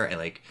the water, I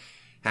like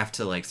have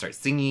to like start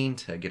singing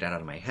to get it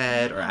out of my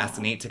head or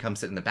ask Nate to come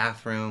sit in the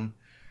bathroom.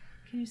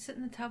 Can you sit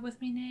in the tub with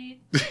me,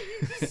 Nate?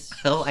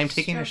 Well, I'm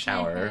taking a Stroke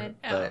my shower, head.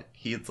 Oh. but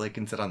he's like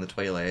can sit on the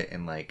toilet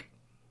and like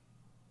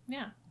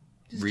Yeah.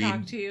 Just read,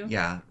 talk to you.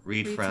 yeah,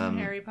 read from some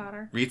Harry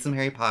Potter. read some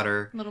Harry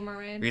Potter, Little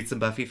Mermaid. read some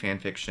Buffy fan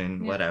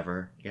fiction, Yeah.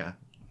 whatever. Yeah.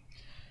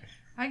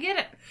 I get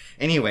it.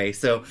 Anyway,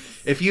 so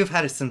if you've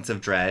had a sense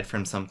of dread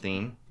from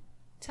something,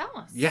 Tell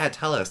us. yeah,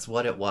 tell us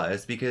what it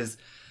was because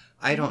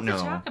I don't We have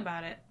know. to talk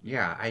about it.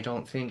 Yeah, I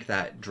don't think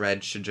that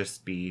dread should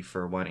just be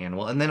for one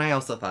animal. And then I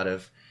also thought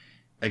of,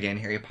 again,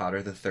 Harry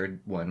Potter, the third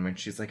one, when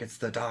she's like, it's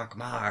the Doc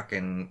Mock,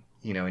 and,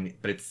 you know,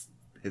 but it's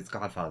his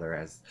godfather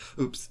as,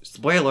 oops,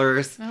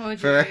 spoilers Oh,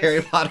 for geez.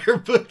 Harry Potter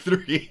book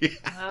 3.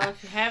 Well,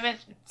 if you haven't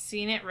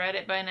seen it, read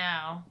it by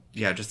now.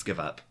 Yeah, just give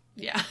up.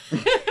 Yeah.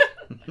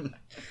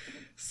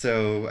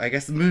 So, I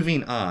guess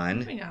moving on,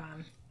 Moving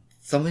on.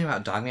 something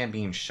about Dogman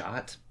being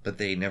shot, but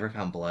they never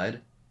found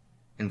blood.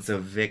 And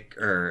so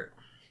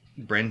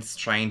Brent's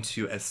trying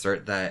to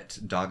assert that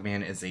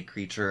Dogman is a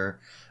creature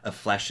of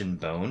flesh and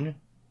bone,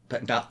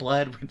 but not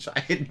blood, which I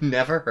had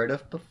never heard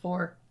of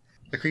before.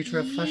 A creature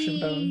of flesh and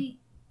bone?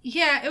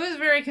 Yeah, it was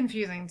very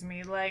confusing to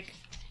me. Like,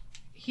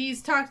 he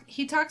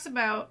talks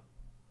about,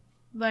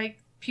 like,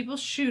 people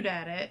shoot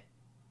at it,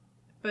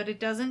 but it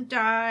doesn't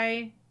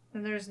die,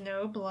 and there's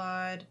no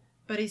blood,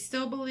 but he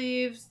still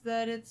believes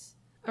that it's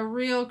a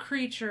real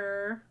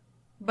creature,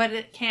 but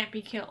it can't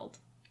be killed.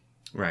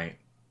 Right.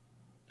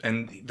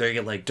 And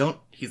they're like, don't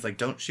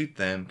shoot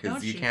them,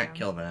 because you can't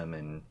kill them,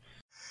 and...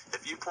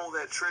 If you pull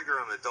that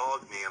trigger on the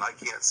dog man, I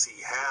can't see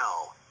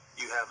how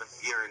you haven't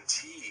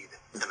guaranteed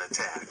an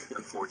attack,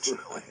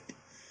 unfortunately.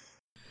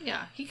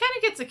 Yeah, he kind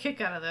of gets a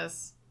kick out of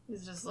this.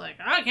 He's just like,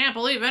 I can't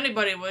believe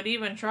anybody would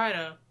even try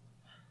to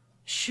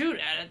shoot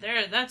at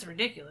it. That's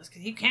ridiculous,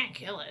 because you can't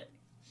kill it.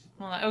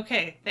 Well, like,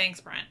 okay, thanks,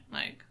 Brent.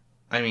 Like,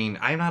 I mean,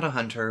 I'm not a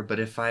hunter, but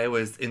if I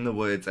was in the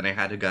woods and I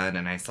had a gun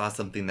and I saw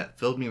something that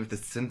filled me with a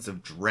sense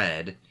of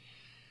dread,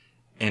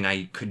 and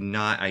I could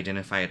not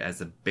identify it as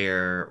a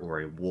bear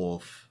or a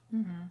wolf,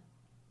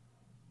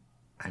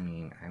 I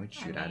mean, I would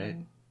shoot at it.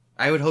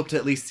 I would hope to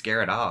at least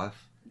scare it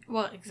off.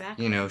 Well,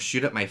 exactly. You know,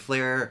 shoot up my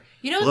flare,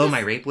 You blow my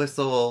rape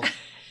whistle,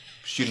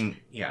 shooting,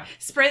 yeah.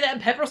 Spray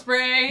that pepper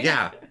spray.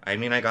 Yeah, I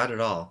mean, I got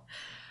it all.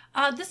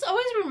 This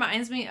always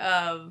reminds me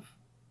of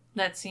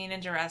that scene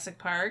in Jurassic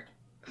Park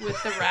with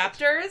the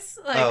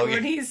raptors. Like,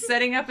 when he's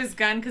setting up his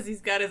gun because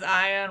he's got his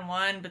eye on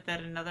one, but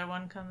then another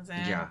one comes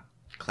in. Yeah,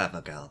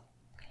 clever girl.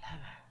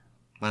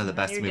 One of the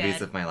best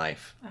movies of my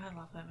life. Oh, I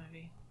love that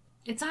movie.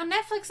 It's on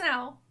Netflix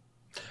now.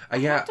 Yeah. I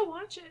have to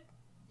watch it.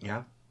 Yeah.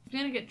 I'm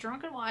going to get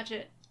drunk and watch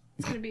it.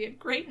 It's going to be a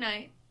great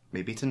night.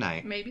 Maybe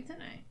tonight.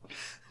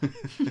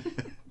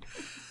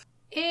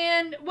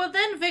 And, well,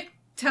 then Vic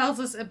tells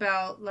us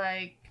about,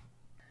 like...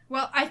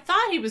 Well, I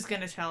thought he was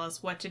going to tell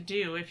us what to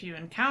do if you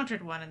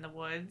encountered one in the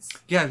woods.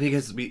 Yeah,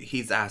 because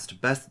he's asked,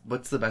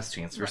 what's the best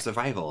chance for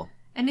survival?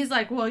 And he's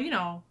like, well, you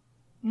know,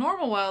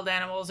 normal wild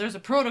animals, there's a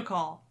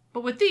protocol.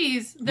 But with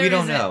these, we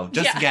don't know.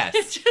 Just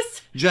guess.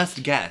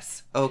 Just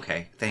guess.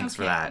 Okay, thanks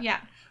for that.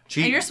 Yeah.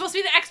 And you're supposed to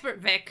be the expert,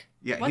 Vic.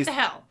 Yeah. What the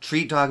hell?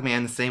 Treat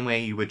Dogman the same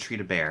way you would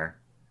treat a bear.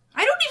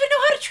 I don't even know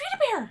how to treat a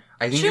bear.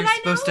 I think you're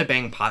supposed to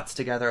bang pots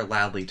together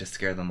loudly to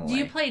scare them away. Do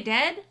you play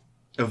dead?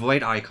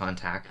 Avoid eye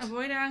contact.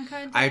 Avoid eye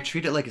contact? I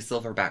treat it like a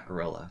silverback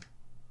gorilla.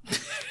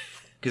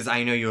 Because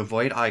I know you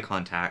avoid eye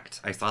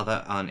contact. I saw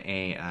that on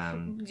a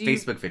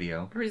Facebook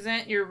video.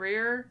 Present your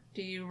rear?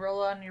 Do you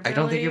roll on your belly? I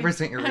don't think you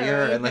present your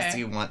rear unless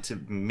you want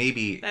to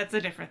maybe... That's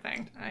a different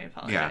thing. I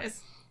apologize.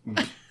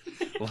 Yeah.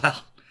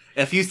 Well,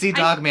 if you see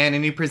Dogman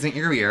and you present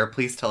your rear,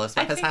 please tell us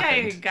what has happened.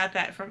 I think I got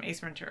that from Ace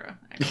Ventura.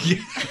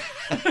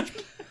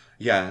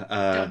 Yeah.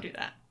 Don't do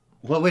that.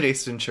 What would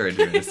Ace Ventura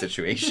do in this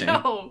situation?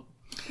 No.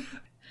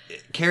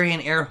 Carry an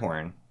air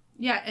horn.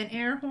 Yeah, an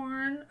air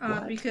horn,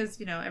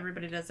 because, you know,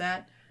 everybody does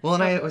that. Well,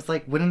 and I was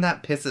like, wouldn't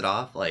that piss it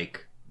off?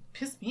 Like,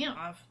 piss me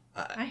off.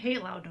 I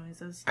hate loud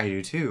noises. I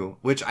do too.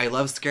 Which I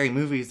love scary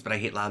movies, but I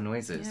hate loud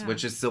noises.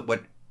 Which is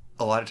what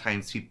a lot of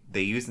times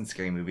they use in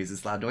scary movies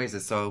is loud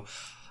noises. So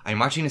I'm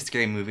watching a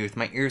scary movie with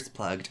my ears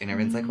plugged, and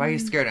everyone's like, "Why are you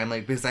scared?" I'm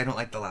like, "Because I don't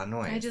like the loud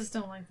noise." I just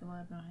don't like the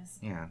loud noise.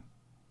 Yeah.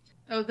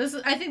 Oh,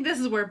 I think this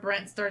is where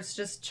Brent starts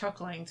just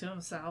chuckling to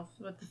himself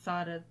with the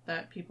thought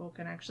that people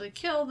can actually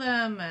kill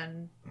them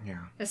and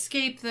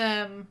escape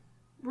them.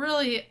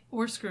 Really,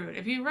 we're screwed.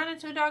 If you run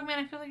into a dog man,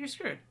 I feel like you're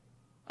screwed.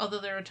 Although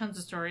there are tons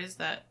of stories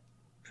that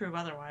prove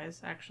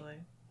otherwise, actually.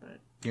 But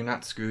you're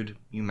not screwed.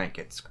 You might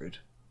get screwed.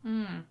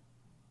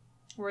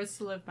 Words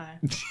to live by.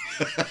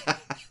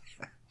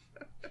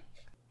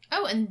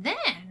 Oh, and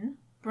then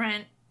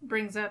Brent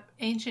brings up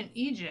ancient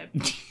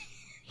Egypt.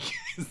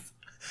 Yes.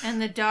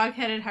 And the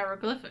dog-headed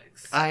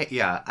hieroglyphics.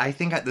 I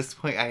think at this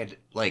point I had,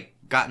 like,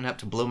 gotten up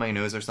to blow my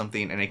nose or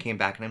something, and I came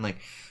back and I'm like,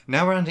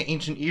 now we're on to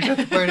ancient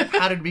Egypt?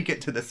 How did we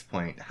get to this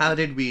point? How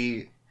did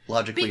we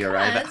logically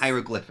arrive at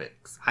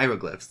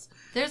hieroglyphs?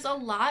 There's a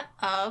lot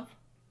of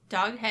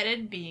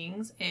dog-headed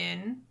beings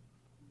in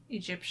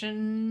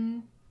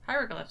Egyptian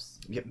hieroglyphs.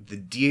 Yep, the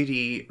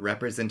deity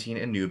representing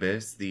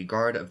Anubis, the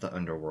god of the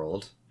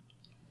underworld.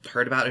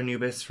 Heard about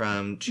Anubis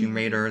from Tomb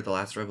Raider, The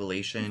Last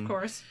Revelation. Of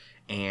course.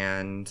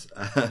 And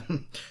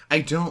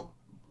I don't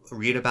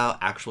read about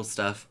actual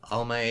stuff.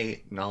 All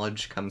my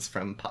knowledge comes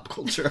from pop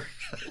culture.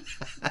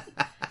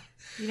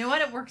 You know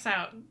what? It works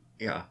out.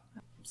 Yeah.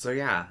 So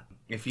yeah,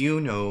 if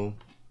you know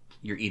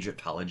your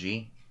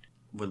Egyptology,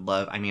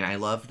 I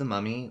love The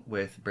Mummy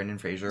with Brendan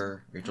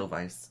Fraser, Rachel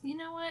Weisz. You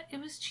know what? It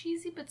was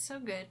cheesy, but so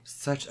good.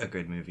 Such a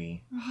good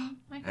movie.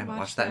 Mm-hmm. I haven't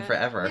watched that in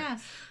forever.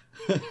 Yes.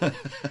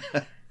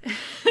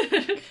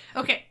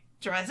 Okay,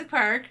 Jurassic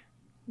Park.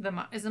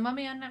 Is The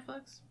Mummy on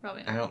Netflix?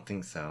 Probably not. I don't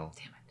think so.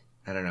 Damn it.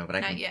 I don't know,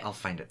 but I'll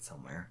find it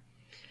somewhere.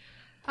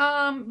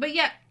 But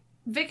yeah,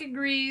 Vic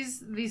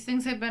agrees these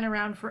things have been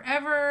around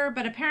forever,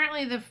 but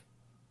apparently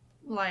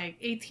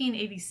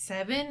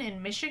 1887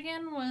 in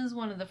Michigan was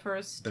one of the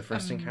first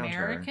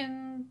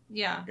American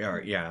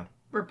encounter.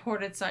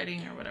 Reported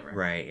sighting or whatever.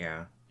 Right,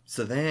 yeah.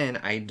 So then,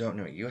 I don't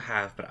know what you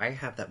have, but I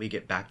have that we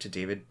get back to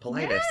David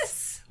Paulides.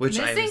 Yes! Which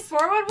Missing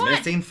 411.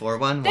 Missing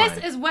 411. This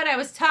is what I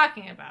was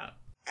talking about.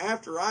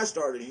 After I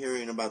started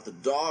hearing about the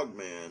Dog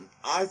Man,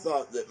 I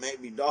thought that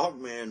maybe Dog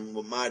Man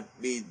might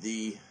be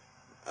the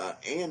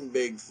and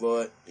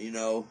Bigfoot,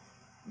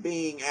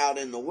 being out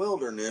in the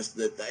wilderness,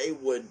 that they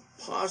would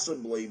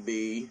possibly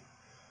be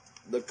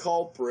the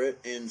culprit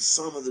in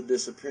some of the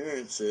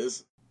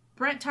disappearances.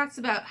 Brent talks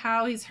about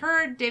how he's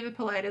heard David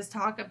Paulides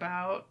talk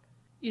about,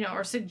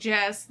 or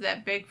suggest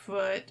that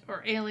Bigfoot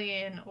or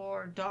alien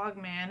or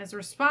Dogman is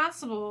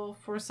responsible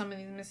for some of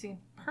these missing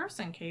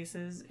person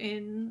cases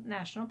in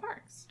national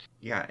parks.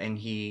 Yeah, and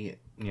he,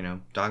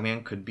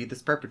 Dogman could be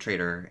this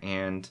perpetrator.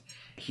 And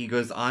he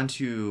goes on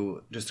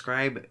to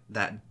describe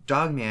that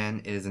Dogman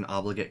is an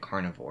obligate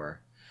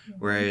carnivore,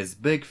 whereas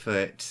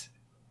Bigfoot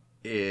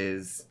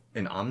is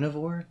an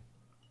omnivore.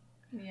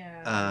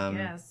 Yeah,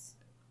 yes.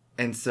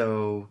 And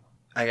so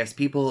I guess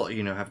people,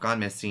 have gone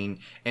missing.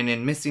 And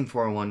in Missing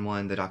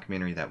 411, the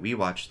documentary that we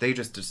watched, they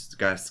just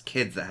discuss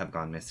kids that have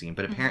gone missing.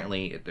 But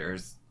apparently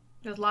there's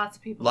lots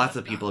of people. Lots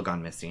of people have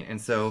gone missing.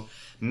 And so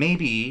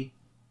maybe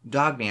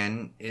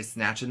Dogman is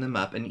snatching them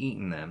up and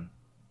eating them.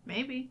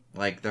 Maybe.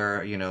 Like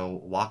they're,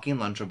 walking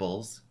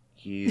Lunchables.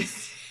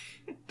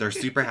 They're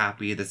super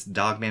happy. This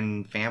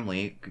Dogman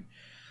family.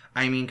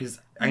 I mean, because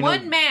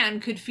one man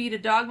could feed a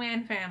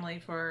Dogman family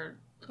for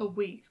a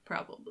week,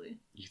 probably.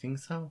 You think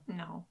so?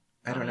 No.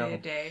 I don't know. A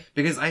day.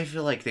 Because I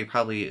feel like they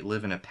probably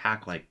live in a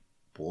pack like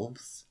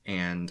wolves,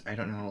 and I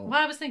don't know.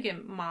 Well, I was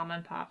thinking mom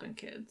and pop and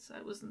kids.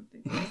 I wasn't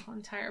thinking the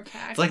entire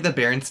pack. It's like the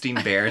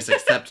Berenstain Bears,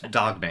 except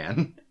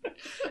Dogman.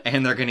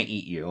 And they're going to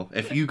eat you.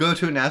 If you go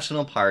to a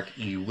national park,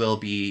 you will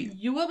be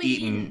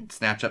eaten,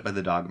 snatched up by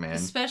the Dogman.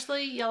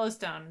 Especially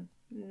Yellowstone.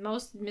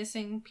 Most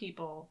missing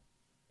people.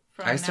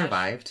 I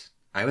survived.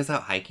 I was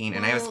out hiking,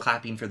 and I was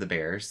clapping for the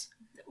bears.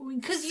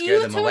 Because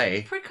you took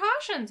away.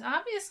 Precautions,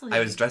 obviously. I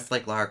was dressed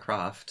like Lara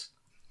Croft.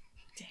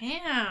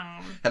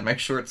 Damn. Had my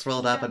shorts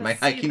rolled up and my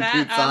hiking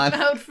boots on.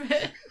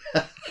 Outfit.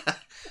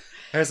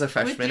 I was a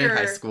freshman in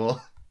high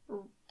school.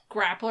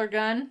 Grappler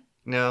gun?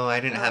 No, I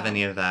didn't have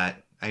any of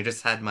that. I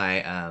just had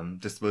my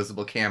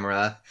disposable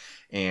camera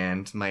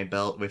and my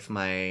belt with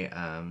my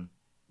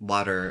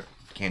water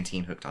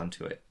canteen hooked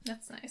onto it.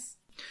 That's nice.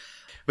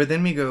 But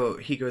then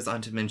he goes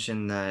on to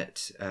mention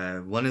that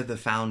one of the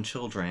found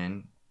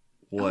children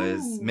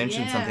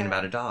mentioned something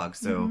about a dog.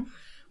 So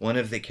one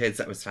of the kids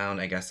that was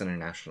found, I guess, in a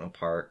national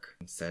park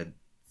said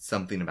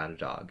something about a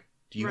dog.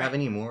 Do you have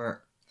any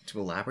more to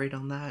elaborate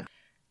on that?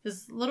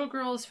 This little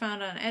girl is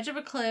found on the edge of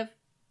a cliff.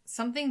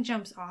 Something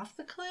jumps off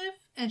the cliff,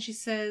 and she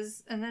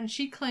says, and then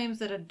she claims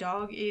that a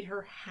dog ate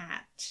her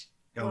hat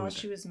while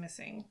she was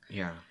missing.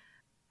 Yeah.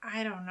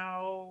 I don't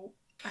know.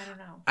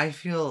 I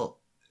feel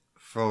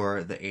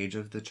for the age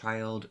of the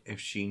child, if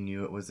she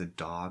knew it was a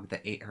dog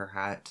that ate her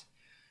hat,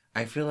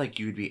 I feel like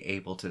you'd be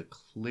able to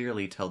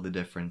clearly tell the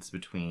difference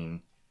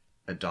between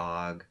a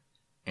dog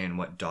and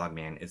what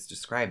Dogman is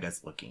described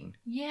as looking.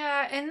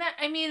 Yeah, and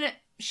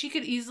she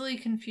could easily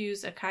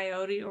confuse a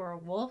coyote or a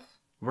wolf.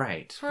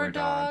 Right. For a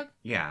dog.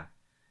 Yeah.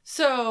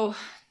 So,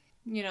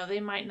 they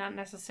might not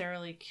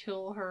necessarily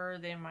kill her.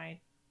 They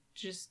might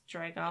just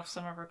drag off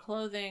some of her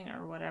clothing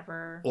or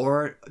whatever.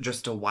 Or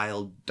just a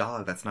wild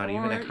dog that's not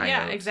even a coyote.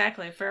 Yeah,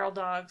 exactly. Feral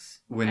dogs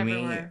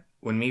everywhere.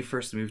 When we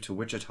first moved to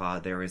Wichita,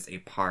 there was a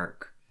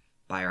park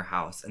by our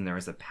house, and there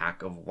was a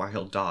pack of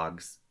wild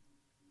dogs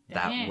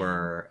that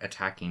were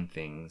attacking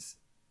things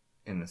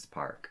in this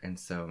park. And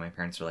so my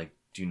parents were like,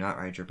 do not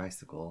ride your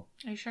bicycle.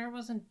 Are you sure it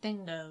wasn't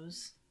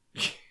dingoes?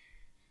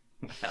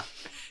 Well,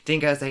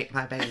 dingoes ate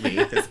my baby.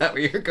 Is that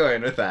where you're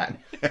going with that?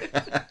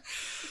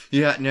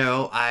 Yeah,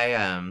 no,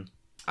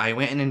 I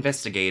went and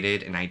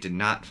investigated, and I did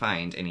not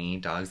find any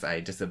dogs. I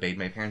disobeyed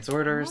my parents'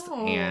 orders.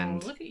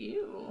 And look at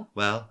you.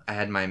 Well, I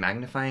had my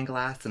magnifying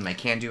glass and my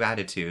can-do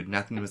attitude.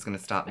 Nothing was going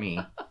to stop me.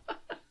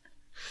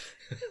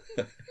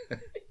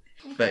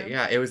 But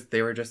yeah,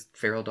 they were just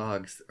feral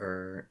dogs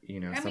or,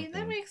 something. I mean,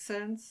 that makes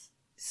sense.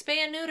 Spay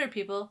and neuter,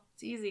 people.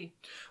 It's easy.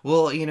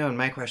 Well, and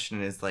my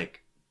question is,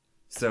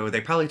 so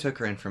they probably took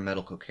her in for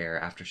medical care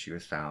after she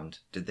was found.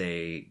 Did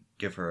they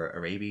give her a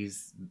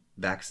rabies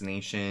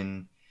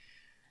vaccination?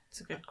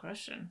 It's a good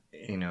question.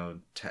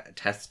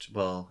 Test.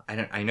 Well,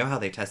 I know how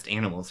they test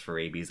animals for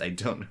rabies. I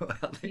don't know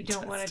how they. You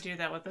don't want to do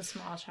that with a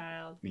small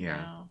child.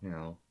 Yeah.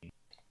 No.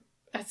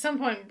 At some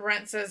point,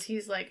 Brent says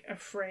he's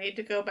afraid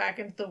to go back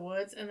into the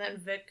woods, and then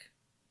Vic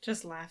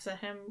just laughs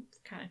at him,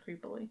 kind of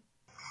creepily.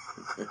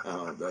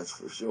 Oh, that's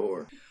for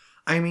sure.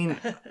 I mean,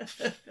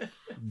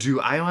 do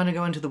I want to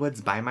go into the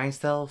woods by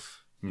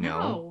myself?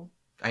 No.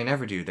 I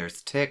never do.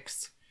 There's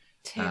ticks.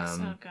 Ticks.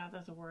 Oh, God,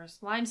 they're the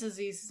worst. Lyme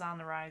disease is on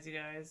the rise, you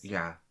guys.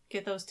 Yeah.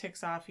 Get those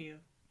ticks off you.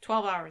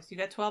 12 hours. You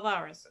got 12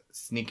 hours.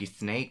 Sneaky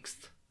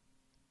snakes.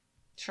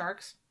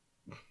 Sharks.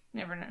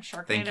 Never know.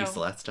 Sharknado. Thank you,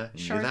 Celesta.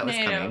 You knew that was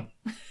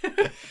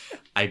coming.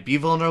 I'd be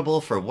vulnerable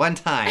for one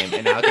time,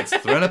 and now it gets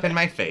thrown up in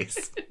my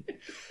face.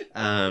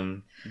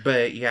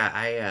 But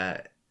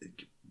yeah,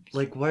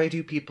 why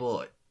do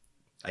people...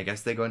 I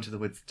guess they go into the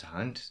woods to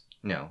hunt?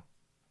 No.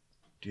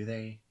 Do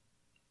they?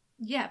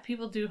 Yeah,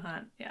 people do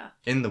hunt, yeah.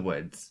 In the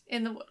woods?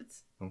 In the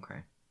woods.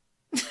 Okay.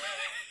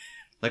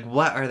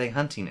 What are they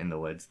hunting in the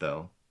woods,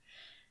 though?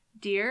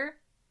 Deer,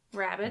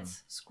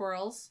 rabbits,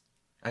 squirrels.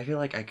 I feel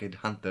like I could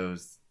hunt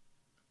those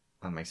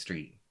on my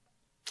street.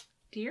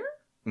 Deer?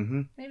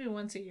 Mm-hmm. Maybe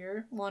once a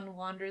year, one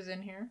wanders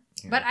in here.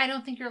 Yeah. But I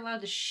don't think you're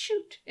allowed to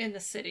shoot in the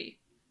city.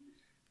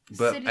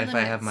 But City if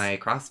I have limits. my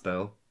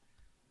crossbow,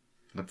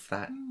 what's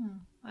that?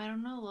 I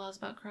don't know laws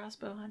about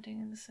crossbow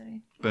hunting in the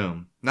city.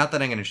 Boom. Not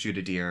that I'm going to shoot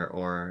a deer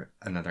or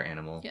another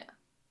animal. Yeah.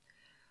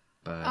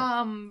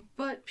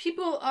 But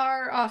people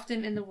are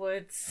often in the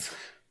woods.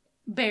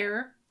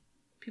 Bear.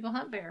 People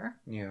hunt bear.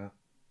 yeah.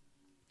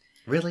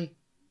 Really?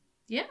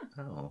 Yeah.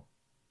 Oh.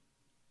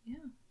 Yeah.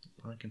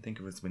 All I can think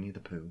of is Winnie the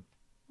Pooh.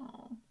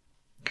 Oh,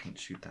 Couldn't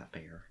shoot that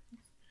bear.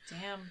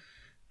 damn.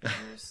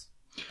 Bears.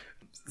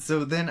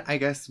 So then I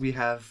guess we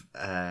have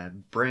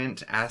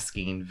Brent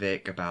asking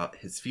Vic about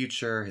his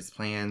future, his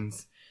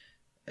plans,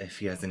 if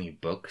he has any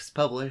books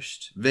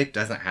published. Vic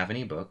doesn't have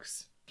any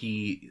books.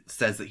 He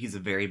says that he's a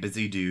very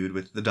busy dude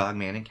with the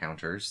Dogman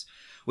Encounters,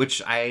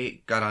 which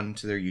I got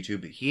onto their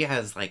YouTube. He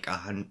has like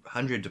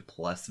 100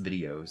 plus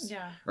videos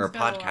Yeah. or he's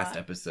got a podcast lot.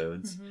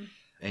 episodes. Mhm.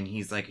 And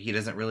he's like, he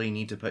doesn't really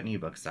need to put any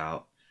books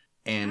out.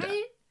 And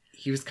Right?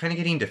 he was kind of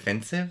getting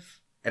defensive.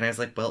 And I was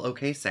like, well,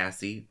 okay,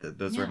 sassy.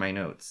 Those were Yeah. my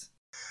notes.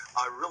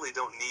 I really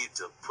don't need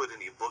to put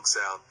any books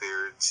out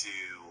there to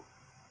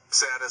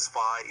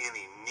satisfy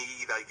any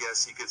need, I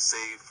guess you could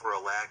say, for a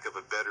lack of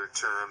a better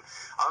term.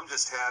 I'm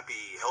just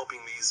happy helping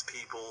these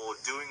people,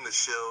 doing the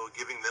show,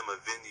 giving them a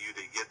venue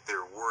to get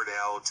their word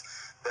out.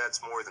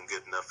 That's more than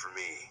good enough for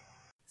me.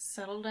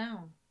 Settle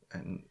down.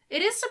 And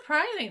It is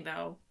surprising,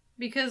 though,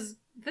 because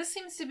this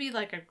seems to be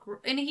like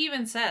and he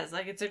even says,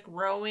 like, it's a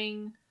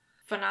growing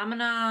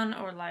phenomenon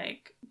or,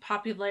 like,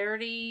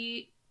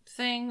 popularity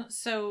thing.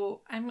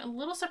 So I'm a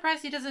little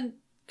surprised he doesn't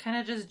kind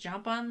of just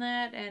jump on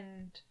that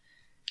and...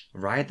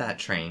 ride that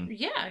train.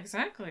 Yeah,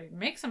 exactly.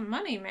 Make some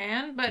money,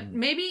 man. But Mm.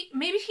 maybe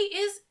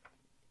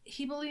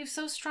he believes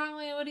so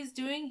strongly in what he's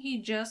doing,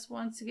 he just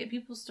wants to get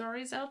people's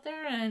stories out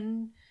there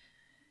and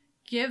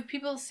give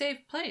people a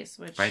safe place,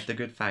 which... Fight the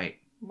good fight.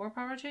 More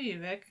power to you,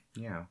 Vic.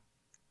 Yeah.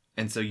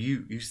 And so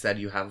you said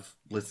you have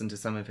listened to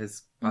some of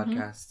his Mhm.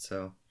 podcasts,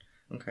 so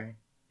okay.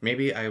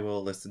 Maybe I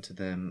will listen to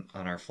them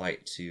on our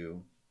flight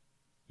to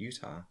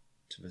Utah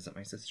to visit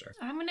my sister.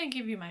 I'm going to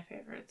give you my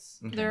favorites.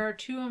 Okay. There are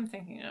two I'm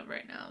thinking of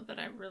right now that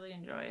I really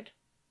enjoyed.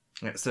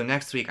 Yeah, so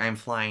next week I'm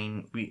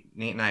flying,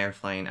 Nate and I are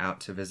flying out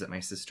to visit my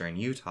sister in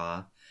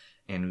Utah,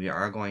 and we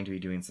are going to be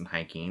doing some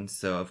hiking.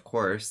 So of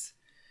course,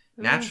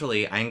 Ooh.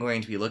 naturally, I'm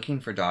going to be looking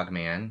for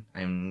Dogman.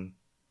 I'm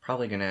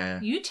probably gonna...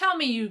 You tell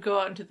me you go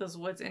out into those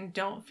woods and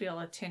don't feel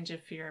a tinge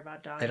of fear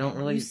about dogs. I don't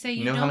really You say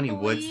you know how don't many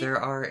woods believe? there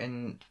are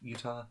in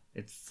Utah.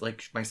 It's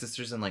like my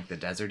sister's in like the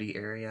deserty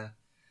area.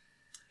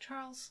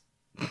 Charles,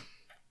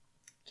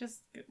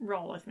 just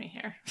roll with me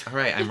here. All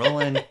right, I'm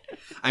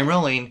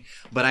rolling,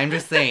 but I'm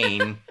just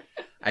saying,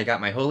 I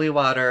got my holy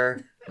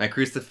water, my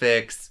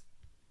crucifix.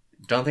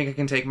 Don't think I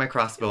can take my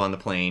crossbow on the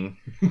plane.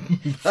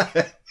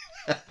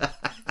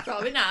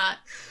 Probably not.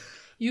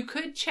 You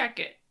could check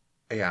it.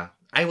 Yeah,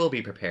 I will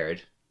be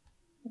prepared.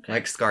 Okay.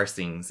 Like Scar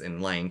sings in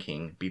Lion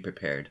King, be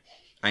prepared.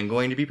 I'm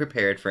going to be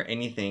prepared for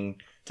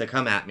anything to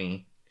come at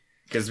me,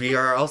 because we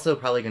are also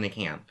probably going to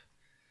camp.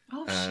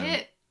 Oh, Um,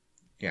 shit.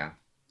 Yeah,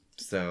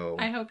 so...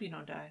 I hope you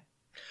don't die.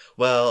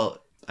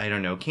 Well, I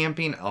don't know.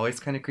 Camping always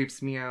kind of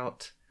creeps me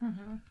out.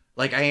 Mm-hmm.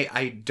 Like,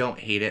 I don't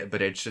hate it,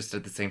 but it's just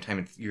at the same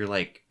time, you're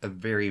like you're in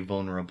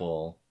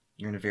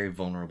a very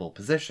vulnerable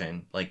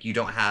position. Like, you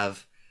don't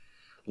have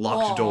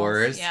locked Walls,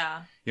 doors.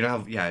 Yeah. You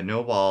don't have,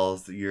 no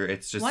walls.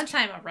 It's just... One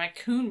time a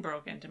raccoon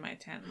broke into my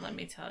tent, let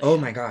me tell you. Oh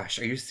my gosh,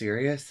 are you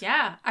serious?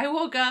 Yeah. I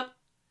woke up,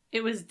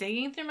 it was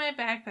digging through my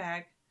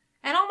backpack,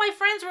 and all my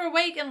friends were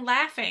awake and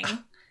laughing.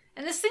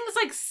 And this thing was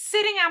like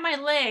sitting on my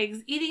legs,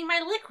 eating my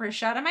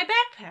licorice out of my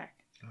backpack.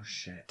 Oh,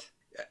 shit.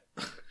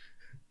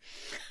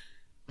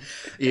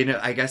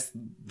 I guess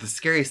the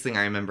scariest thing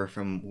I remember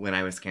from when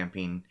I was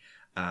camping,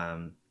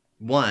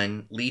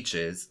 one,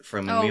 leeches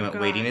from when we went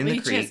wading in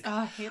leeches. the creek. Oh,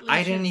 I hate leeches.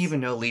 I didn't even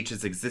know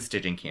leeches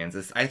existed in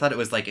Kansas. I thought it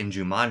was like in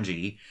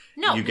Jumanji.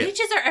 No, you get-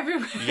 leeches are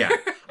everywhere. Yeah,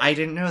 I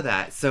didn't know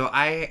that. So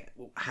I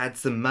had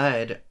some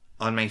mud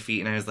on my feet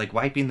and I was like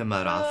wiping the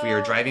mud off. We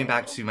were driving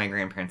back to my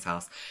grandparents'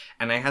 house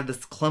and I had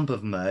this clump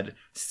of mud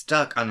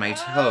stuck on my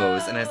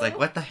toes and I was like,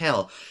 what the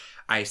hell?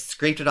 I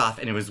scraped it off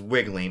and it was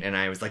wiggling and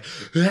I was like,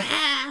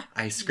 ah!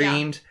 I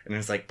screamed and I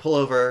was like, pull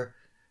over.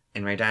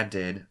 And my dad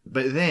did.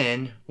 But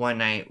then one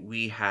night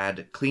we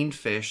had cleaned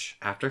fish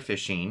after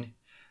fishing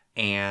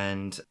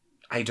and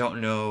I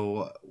don't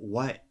know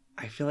what.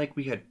 I feel like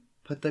we had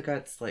put the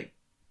guts like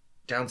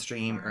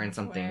downstream or in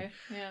something. Away.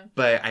 Yeah.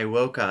 But I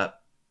woke up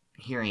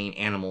hearing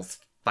animals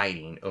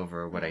fighting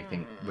over what I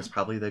think was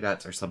probably the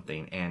guts or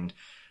something. And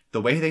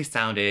the way they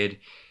sounded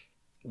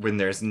when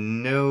there's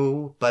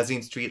no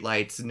buzzing street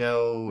lights,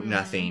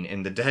 nothing,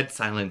 and the dead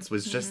silence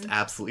was just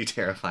absolutely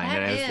terrifying.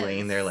 That and I was is.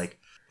 laying there like,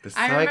 this is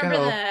I how I remember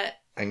go.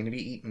 that. I'm going to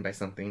be eaten by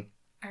something.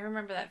 I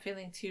remember that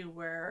feeling too,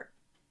 where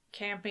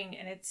camping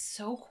and it's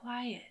so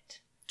quiet.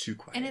 Too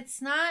quiet. And it's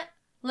not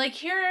like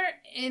here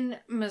in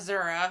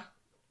Missouri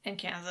and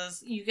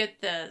Kansas, you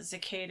get the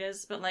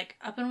cicadas, but like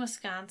up in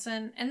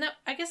Wisconsin, and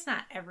I guess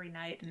not every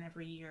night and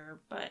every year,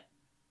 but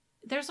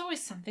there's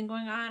always something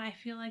going on, I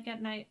feel like,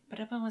 at night. But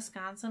up in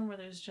Wisconsin, where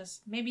there's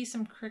just maybe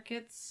some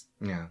crickets,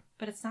 Yeah.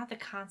 but it's not the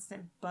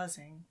constant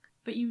buzzing.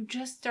 But you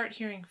just start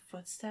hearing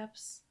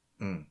footsteps.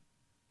 Mm.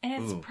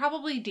 And it's Ooh.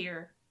 probably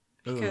deer,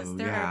 because Ooh,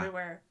 they're yeah.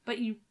 everywhere. But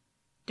you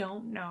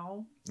don't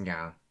know.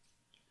 Yeah.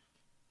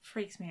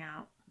 Freaks me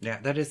out. Yeah,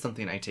 that is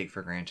something I take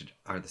for granted,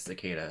 are the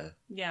cicada.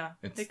 Yeah.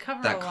 It's They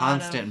cover that a lot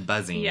constant of,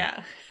 buzzing.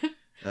 Yeah.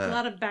 a Uh,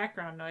 lot of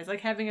background noise,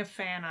 like having a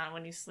fan on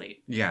when you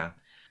sleep. yeah.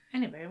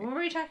 Anyway, what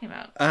were you talking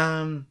about?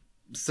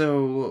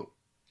 So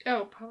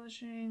Oh,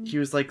 publishing. he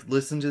was like,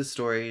 listen to the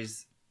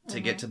stories to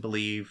get to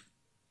believe,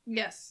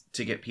 Yes.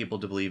 to get people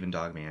to believe in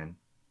Dogman.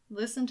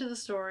 Listen to the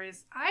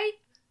stories.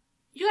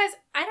 You guys,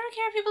 I don't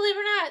care if you believe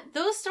or not.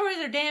 Those stories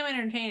are damn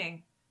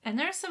entertaining. And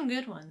there's some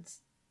good ones.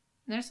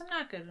 And there's some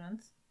not good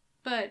ones.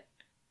 But,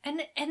 and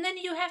then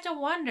you have to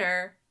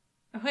wonder,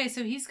 okay,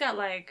 so he's got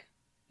like,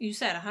 you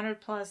said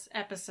 100 plus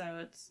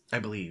episodes. I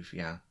believe,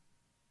 yeah.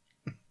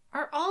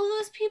 Are all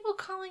those people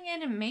calling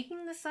in and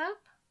making this up?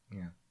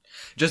 Yeah.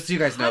 Just so you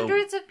guys know,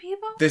 Hundreds of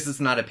people? this is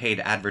not a paid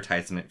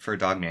advertisement for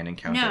Dogman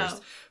Encounters. No.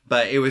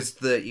 But it was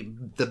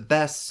the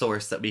best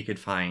source that we could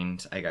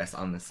find, I guess,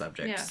 on this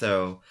subject. Yeah.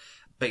 So,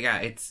 but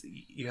yeah,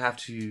 you have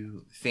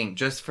to think,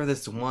 just for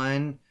this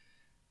one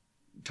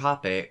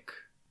topic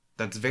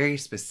that's very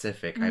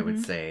specific, I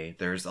would say,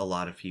 there's a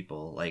lot of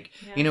people. Like,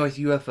 Yeah. you know, with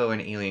UFO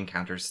and alien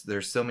encounters,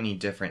 there's so many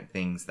different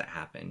things that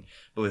happen.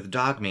 But with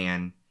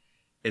Dogman,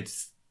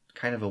 it's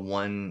kind of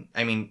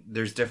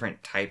there's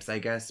different types, I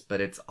guess,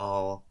 but it's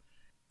all,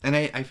 and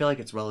I feel like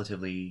it's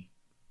relatively,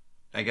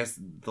 I guess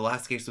the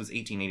last case was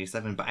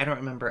 1887, but I don't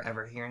remember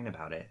ever hearing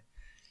about it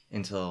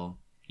until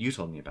you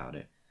told me about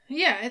it.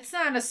 Yeah, it's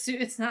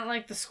not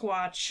like the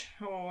Squatch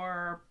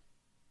or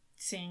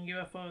seeing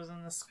UFOs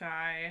in the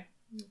sky,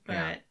 but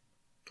Yeah.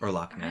 Or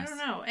Loch Ness. I don't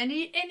know. And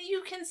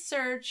you can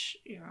search,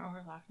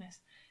 or Loch Ness.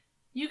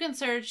 You can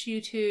search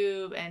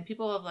YouTube, and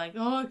people have like,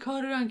 oh, I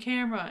caught it on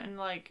camera, and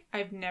like,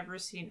 I've never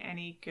seen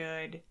any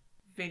good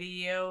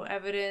video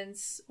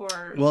evidence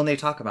or Well, and they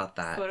talk about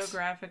that.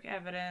 photographic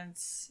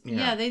evidence. Yeah.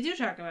 Yeah, they do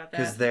talk about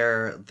Because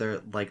that.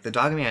 they're like, the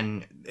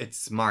Dogman, it's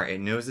smart. It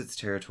knows its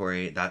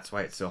territory. That's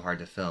why it's so hard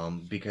to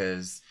film.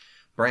 Because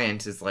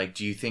Brent is like,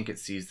 do you think it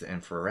sees the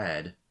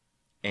infrared?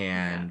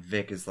 And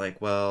Vic is like,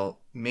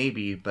 well,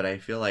 maybe, but I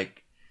feel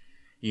like,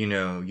 you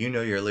know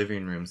your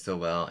living room so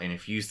well, and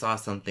if you saw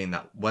something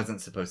that wasn't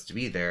supposed to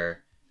be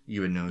there, you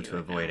would know to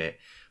avoid it.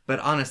 But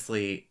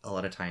honestly, a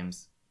lot of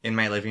times in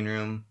my living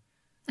room,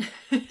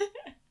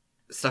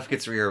 stuff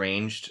gets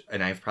rearranged,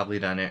 and I've probably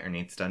done it, or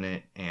Nate's done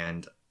it,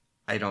 and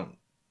I don't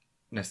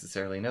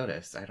necessarily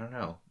notice. I don't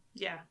know.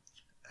 Yeah.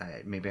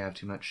 Maybe I have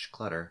too much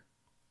clutter.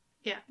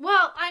 Yeah.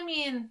 Well, I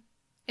mean,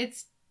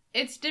 it's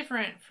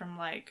different from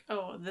like,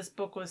 oh, this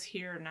book was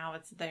here, now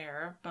it's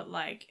there. But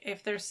like,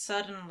 if there's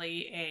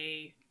suddenly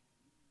a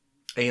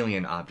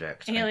Alien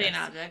object. I alien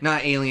guess. object,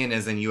 Not alien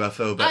as in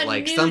UFO, but A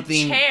like new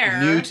something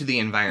chair. new to the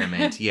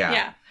environment. Yeah.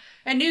 yeah,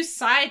 a new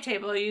side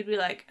table, you'd be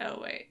like, oh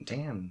wait,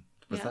 Damn.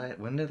 Yeah.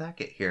 When did that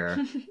get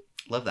here?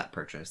 Love that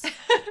purchase.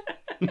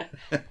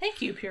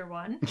 thank you, Pier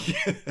 1.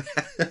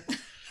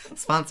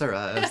 Sponsor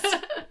us.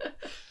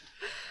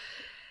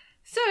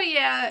 So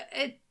yeah,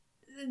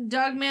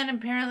 Dogmen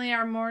apparently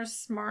are more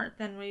smart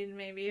than we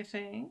maybe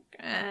think,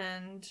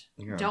 and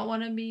Yeah. don't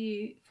want to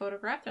be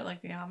photographed. They're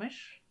like the Amish.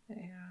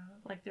 They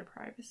like their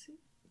privacy.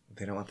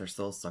 They don't want their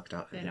souls sucked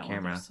out They through the don't want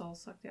camera. their soul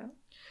sucked out.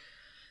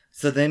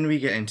 So then we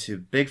get into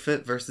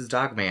Bigfoot versus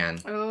Dogman.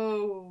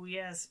 Oh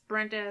yes,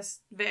 Brent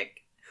asked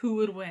Vic who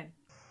would win.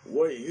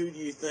 Who do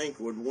you think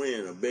would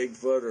win, a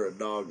Bigfoot or a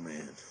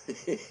Dogman?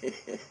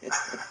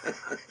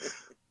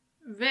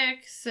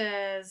 Vic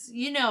says,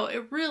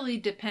 it really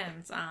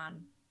depends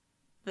on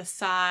the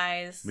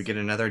size. We get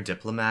another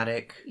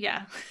diplomatic,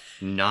 Yeah.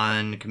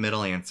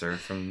 non-committal answer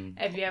from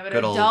If you have an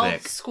good old adult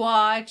Vic.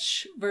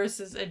 Squatch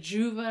versus a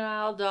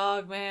juvenile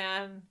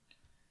Dogman.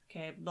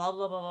 Okay, blah,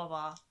 blah, blah, blah,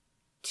 blah.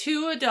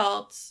 2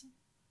 adults.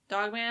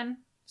 Dogman,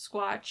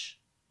 Squatch,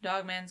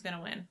 Dogman's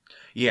gonna win.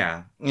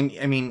 Yeah. And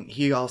I mean,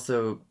 he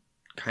also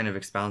kind of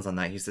expounds on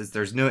that. He says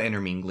there's no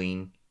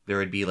intermingling. There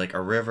would be like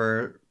a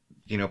river,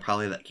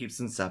 probably that keeps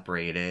them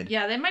separated.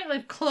 Yeah, they might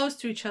live close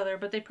to each other,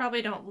 but they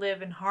probably don't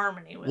live in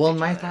harmony with Well, each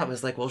my other. thought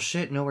was like, well,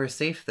 shit, nowhere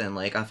safe then.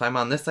 Like, if I'm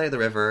on this side of the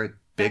river,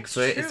 That's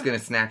Bigfoot is true. going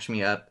to snatch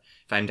me up.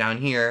 If I'm down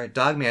here,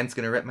 Dogman's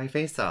going to rip my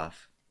face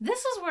off. This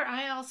is where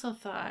I also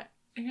thought,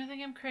 you're gonna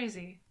think I'm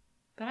crazy,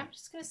 but I'm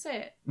just gonna say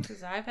it,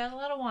 because I've had a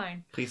lot of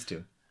wine. Please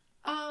do.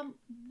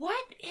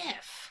 What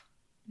if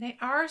they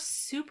are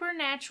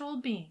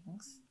supernatural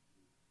beings,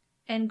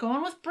 and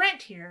going with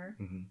Brent here,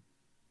 Mhm.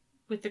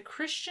 with the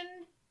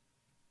Christian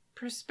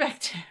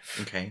perspective,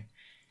 Okay.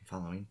 I'm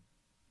following.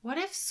 what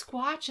if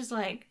Squatch is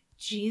like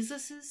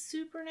Jesus'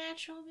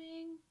 supernatural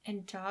being,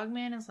 and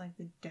Dogman is like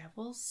the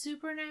devil's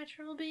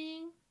supernatural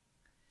being?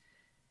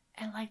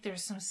 And like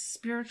there's some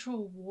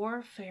spiritual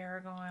warfare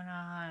going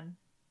on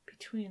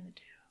between the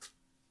two.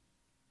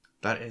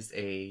 That is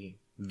a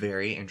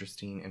very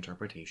interesting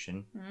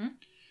interpretation. Hmm?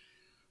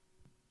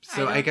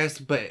 So I guess,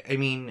 but I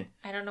mean,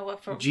 I don't know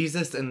what for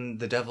Jesus and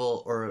the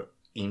devil, or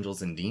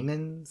angels and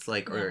demons,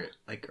 like, Yeah.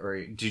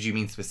 or did you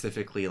mean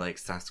specifically like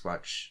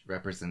Sasquatch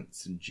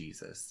represents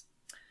Jesus?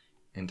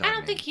 And I don't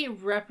Dogman? think he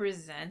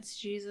represents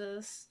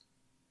Jesus.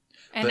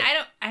 And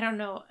But- I don't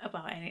know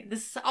about any.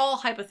 This is all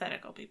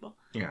hypothetical, people.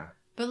 Yeah.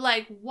 But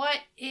like, what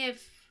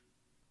if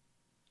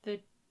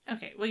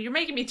okay, well, you're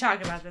making me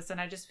talk about this, and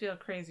I just feel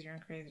crazier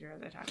and crazier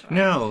as I talk about it.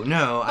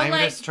 No, But, I'm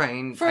like, just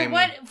trying. For I'm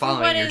what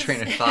following your is-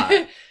 train of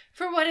thought.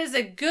 For what is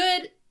a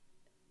good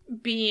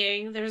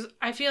being,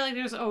 I feel like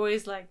there's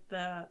always like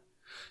the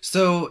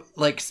So,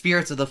 like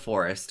spirits of the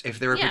forest, if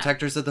they were Yeah.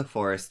 protectors of the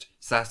forest,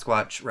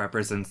 Sasquatch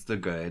represents the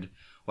good.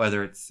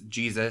 Whether it's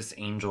Jesus,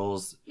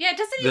 angels, it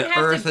doesn't even the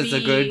have earth to is a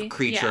be- good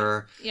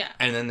creature. Yeah.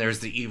 And then there's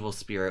the evil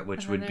spirit,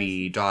 which And then would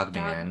be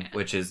Dogman, Dogman.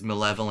 which is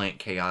malevolent,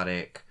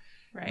 chaotic.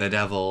 Right. The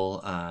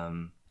devil,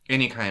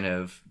 any kind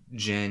of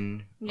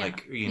jinn, Yeah.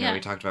 like Yeah. we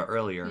talked about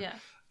earlier. Yeah.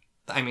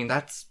 I mean,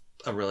 that's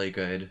a really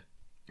good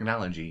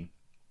analogy.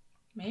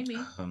 Maybe.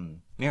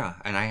 Yeah,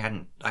 and I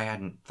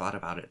hadn't thought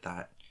about it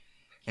that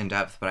in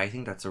depth, but I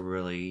think that's a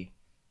really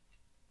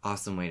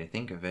awesome way to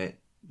think of it.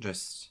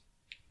 Just,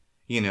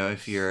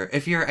 if you're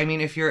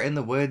in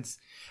the woods,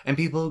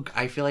 and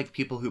I feel like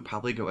people who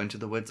probably go into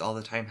the woods all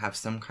the time have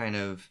some kind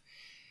of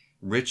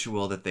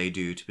ritual that they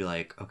do to be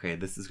like, okay,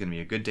 this is going to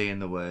be a good day in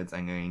the woods.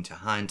 I'm going to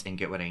hunt and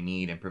get what I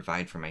need and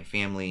provide for my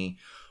family,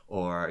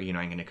 or, I'm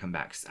going to come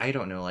back. I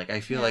don't know. Like, I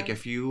feel Yeah. like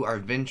if you are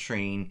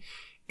venturing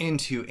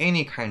into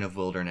any kind of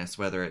wilderness,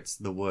 whether it's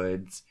the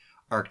woods,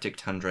 Arctic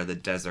tundra, the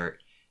desert,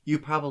 you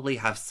probably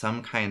have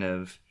some kind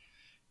of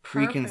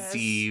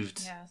preconceived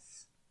Purpose.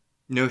 Yes.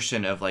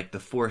 notion of like the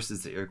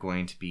forces that you're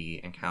going to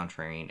be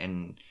encountering,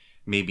 and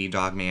maybe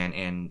Dogman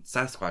and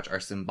Sasquatch are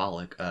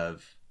symbolic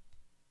of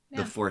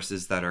Yeah. the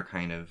forces that are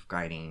kind of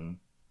guiding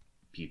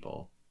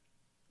people.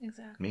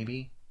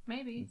 Exactly.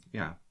 Maybe?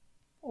 Yeah.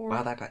 Or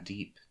Wow, that got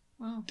deep.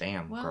 well,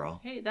 Damn, well, girl.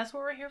 Hey, that's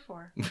what we're here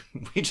for.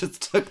 We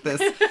just took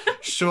this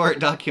short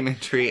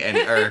documentary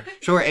or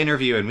short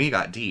interview and we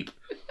got deep.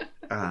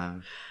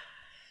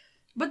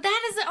 But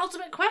that is the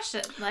ultimate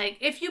question. Like,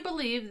 if you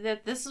believe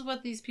that this is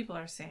what these people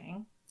are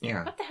saying,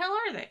 Yeah. what the hell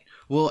are they?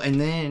 Well,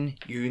 and then,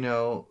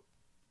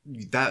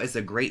 that is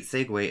a great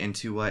segue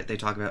into what they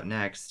talk about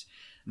next.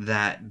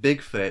 That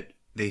Bigfoot,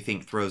 they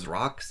think, throws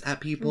rocks at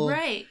people.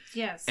 Right.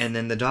 Yes. And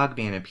then the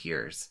Dogman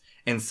appears.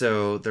 And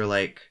so they're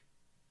like,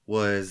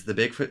 was the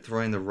Bigfoot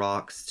throwing the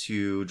rocks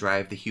to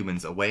drive the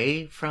humans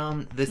away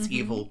from this Mhm.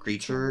 evil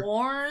creature?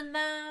 warn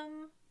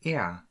them.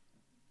 Yeah.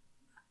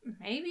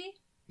 Maybe.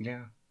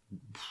 Yeah.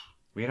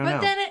 We don't But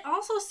know. then it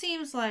also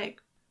seems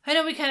like, I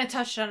know we kind of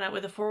touched on it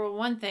with the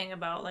 411 thing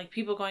about like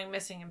people going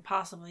missing and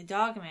possibly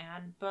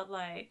Dogman, but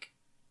like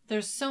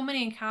there's so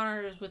many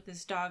encounters with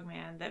this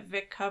Dogman that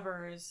Vic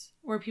covers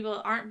where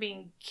people aren't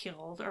being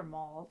killed or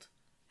mauled.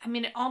 I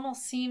mean, it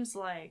almost seems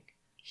like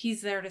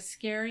he's there to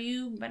scare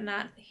you, but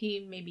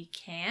he maybe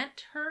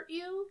can't hurt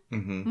you.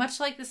 Mm-hmm. Much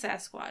like the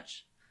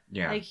Sasquatch.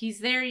 Yeah. Like he's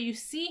there, you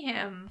see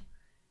him,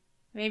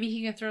 maybe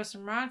he can throw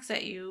some rocks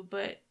at you,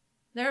 but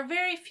there are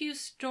very few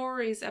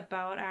stories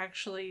about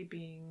actually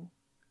being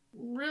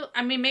real.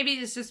 I mean, maybe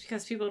it's just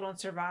because people don't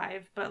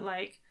survive, but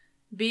like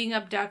being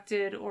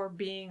abducted or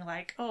being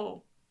like,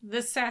 oh,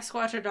 this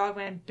Sasquatch or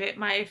Dogman bit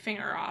my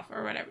finger off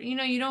or whatever.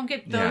 You don't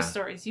get those Yeah.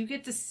 stories. You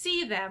get to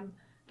see them,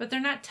 but they're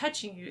not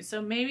touching you.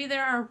 So maybe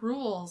there are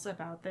rules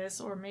about this,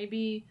 or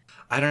maybe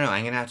I don't know.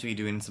 I'm going to have to be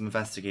doing some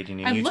investigating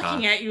in I'm Utah.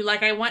 looking at you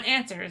like I want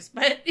answers,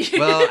 but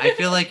Well, I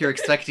feel like you're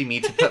expecting me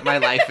to put my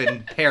life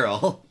in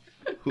peril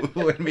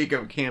when we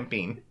go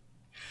camping.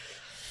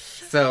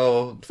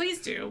 So, please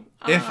do.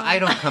 if I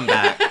don't come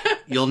back,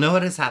 you'll know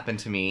what has happened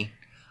to me.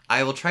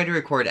 I will try to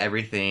record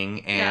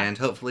everything and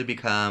hopefully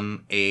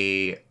become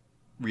a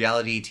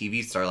reality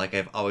TV star like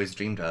I've always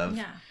dreamed of.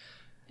 Yeah.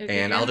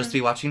 And I'll just be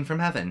watching from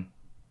heaven.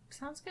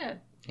 Sounds good.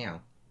 Yeah.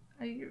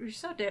 You're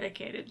so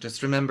dedicated.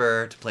 Just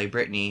remember to play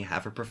Britney,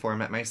 have her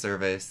perform at my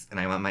service, and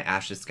I want my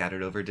ashes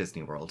scattered over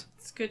Disney World.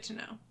 It's good to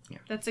know. Yeah.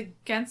 That's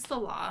against the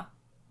law,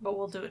 but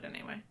we'll do it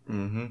anyway.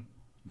 Mm-hmm.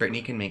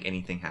 Britney can make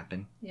anything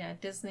happen. Yeah,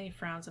 Disney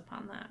frowns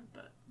upon that,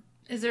 but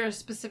is there a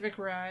specific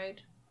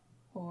ride?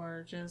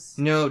 Or just...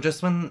 No,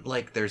 just when,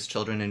 like, there's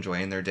children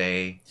enjoying their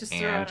day. Just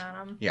throw it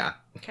on them? Yeah.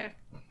 Okay.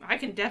 I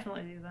can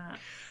definitely do that.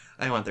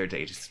 I want their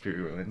day to be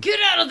ruined. Get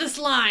out of this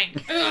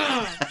line!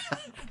 Ugh.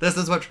 This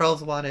is what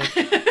trolls wanted.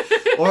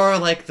 Or,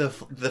 like, the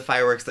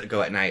fireworks that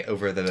go at night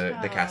over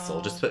the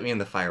castle. Just put me in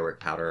the firework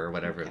powder or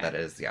whatever that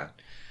is, yeah.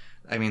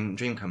 I mean,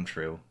 dream come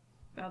true.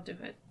 I'll do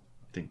it.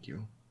 Thank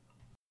you.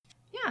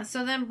 Yeah,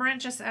 so then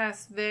Brent just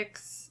asked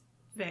Vic's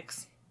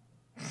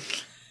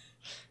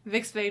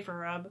Vapor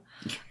Rub,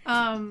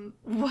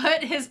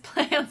 what his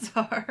plans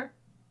are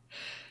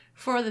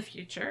for the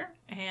future.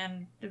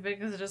 And Vic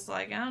is just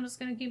like, I'm just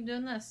going to keep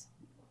doing this.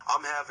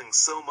 I'm having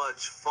so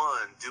much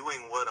fun doing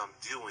what I'm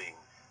doing,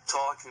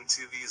 talking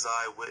to these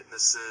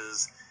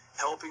eyewitnesses,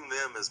 helping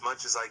them as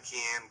much as I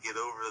can get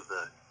over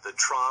the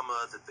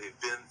trauma that they've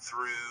been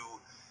through,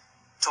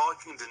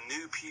 talking to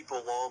new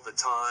people all the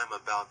time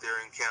about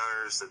their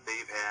encounters that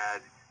they've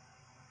had,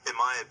 in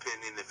my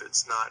opinion, if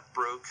it's not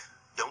broke,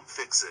 don't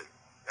fix it.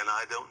 And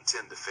I don't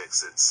intend to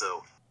fix it,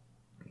 so...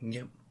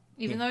 Yep.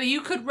 Even though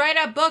you could write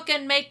a book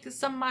and make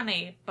some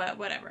money, but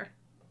whatever.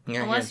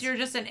 Yeah, Unless you're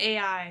just an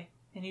AI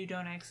and you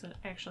don't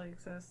actually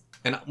exist.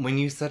 And when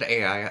you said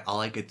AI, all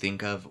I could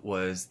think of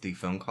was the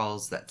phone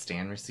calls that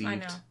Stan received. I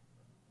know.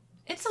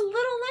 It's a little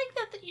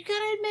like that. You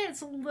gotta admit,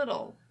 it's a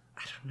little.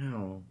 I don't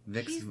know.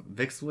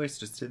 Vic's voice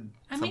just did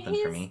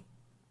something for me.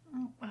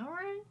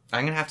 Alright.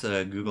 I'm gonna have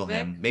to Google Vic?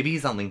 him. Maybe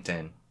he's on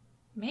LinkedIn.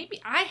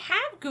 Maybe. I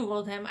have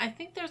Googled him. I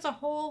think there's a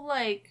whole,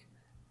 like...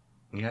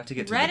 You have to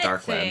get to Reddit the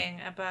dark thing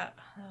web. about...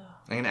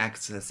 I'm gonna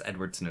access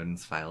Edward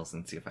Snowden's files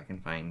and see if I can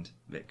find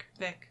Vic.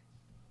 Vic.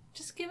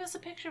 Just give us a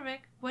picture,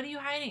 Vic. What are you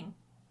hiding?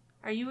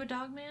 Are you a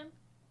dog man?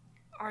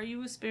 Are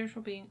you a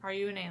spiritual being? Are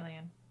you an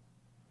alien?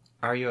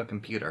 Are you a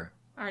computer?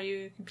 Are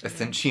you a computer? A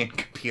sentient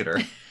computer?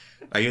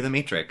 Are you the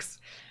Matrix?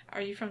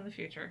 Are you from the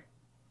future?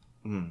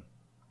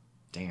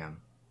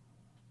 Damn.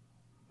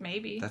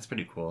 Maybe. That's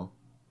pretty cool.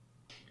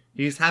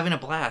 He's having a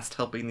blast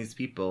helping these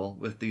people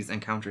with these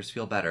encounters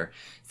feel better.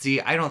 See,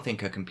 I don't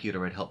think a computer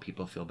would help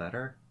people feel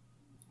better.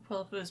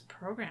 Well, if it was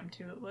programmed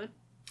to, it would.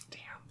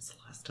 Damn,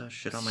 Celesta,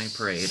 shit on my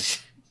parade.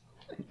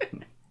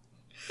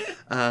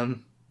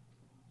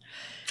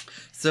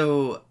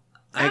 So,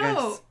 I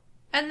guess...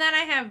 And then I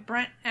have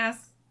Brent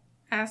ask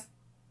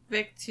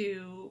Vic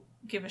to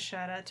give a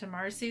shout out to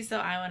Marcy, so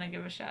I want to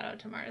give a shout out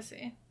to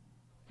Marcy.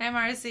 Hey,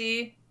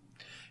 Marcy.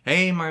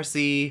 Hey,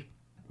 Marcy.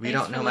 We Thanks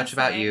don't for know much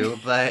about listening. you,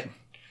 but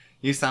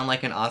you sound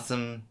like an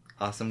awesome,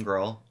 awesome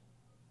girl.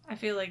 I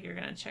feel like you're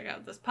going to check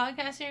out this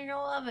podcast and you're going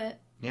to love it.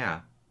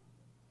 Yeah.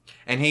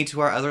 And hey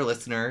to our other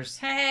listeners.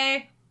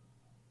 Hey,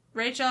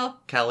 Rachel.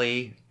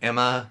 Kelly,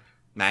 Emma,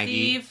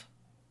 Maggie. Steve.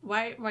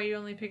 Why are you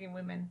only picking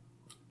women?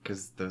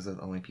 Because those are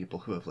the only people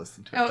who have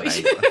listened to it Oh, that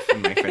I know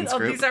in my friends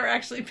group. These are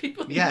actually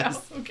people you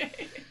Yes. know.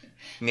 Okay.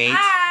 Nate,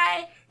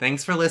 Hi.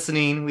 thanks for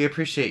listening. We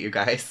appreciate you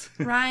guys.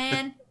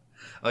 Ryan.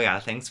 Oh yeah,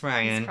 thanks He's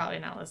Ryan. probably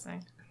not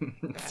listening.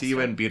 See you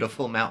in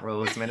beautiful Mount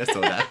Rose,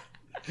 Minnesota.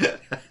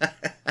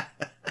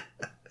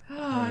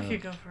 Oh, I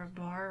could go for a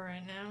bar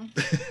right now.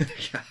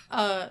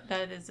 Yeah.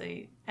 That is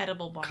a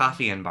edible bar.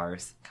 Coffee and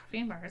bars. Coffee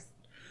and bars.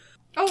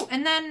 Oh,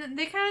 and then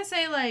they kind of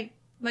say like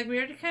we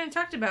already kind of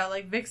talked about.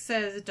 Like Vic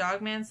says,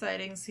 Dogman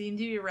sightings seem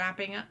to be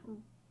ramping up.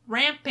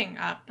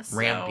 So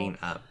Ramping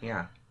up,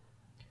 yeah.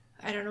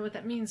 I don't know what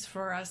that means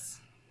for us.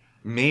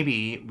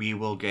 Maybe we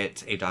will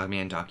get a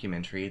Dogman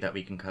documentary that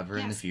we can cover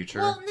in the future.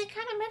 Well, and they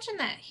kind of mentioned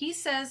that. He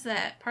says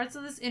that parts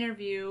of this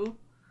interview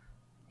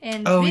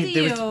and Oh,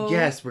 video...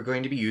 yes, we're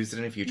going to be used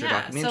in a future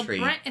documentary.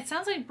 So it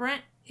sounds like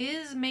Brent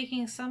is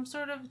making some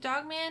sort of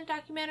Dogman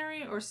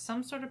documentary or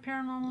some sort of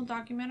paranormal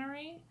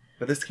documentary.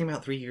 But this came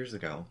out 3 years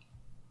ago.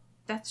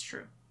 That's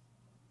true.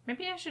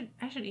 Maybe I should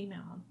email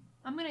him.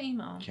 I'm going to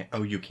email him.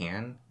 Oh, you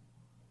can?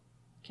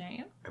 Can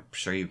you? I'm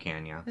sure you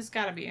can, yeah. There's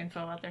got to be info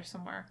out there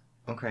somewhere.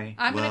 Okay.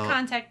 I'm going to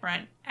contact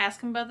Brent,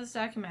 ask him about this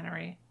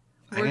documentary.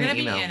 We're going to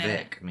be email in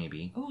Vic, it.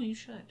 maybe. Oh, you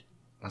should.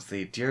 I'll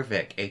say, Dear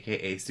Vic,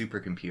 a.k.a.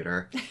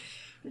 Supercomputer,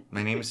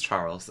 my name is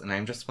Charles, and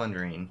I'm just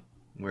wondering,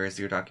 where is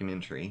your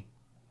documentary?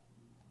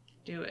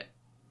 Do it.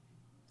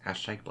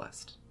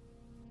 #blessed.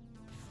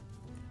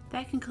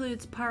 That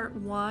concludes part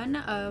 1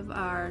 of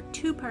our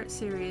 2-part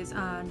series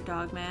on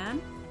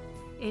Dogman.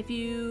 If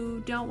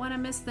you don't want to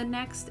miss the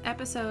next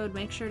episode,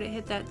 make sure to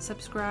hit that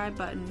subscribe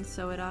button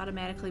so it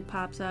automatically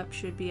pops up.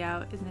 Should be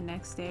out in the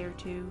next day or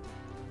 2.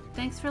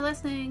 Thanks for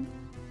listening.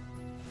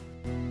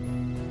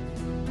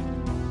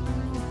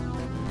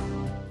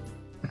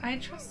 I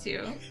trust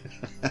you.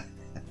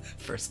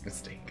 First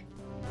mistake.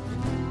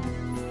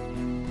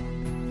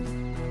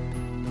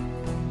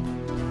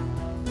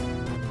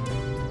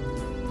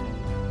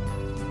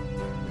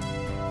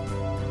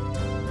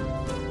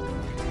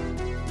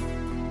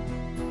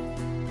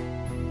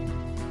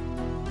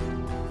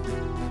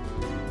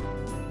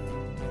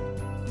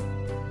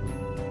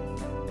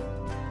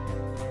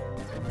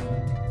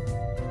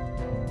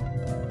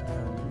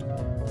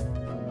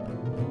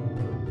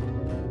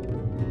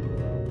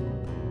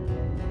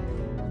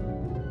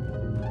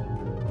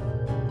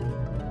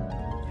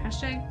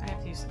 Hashtag I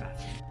have to use the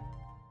bathroom.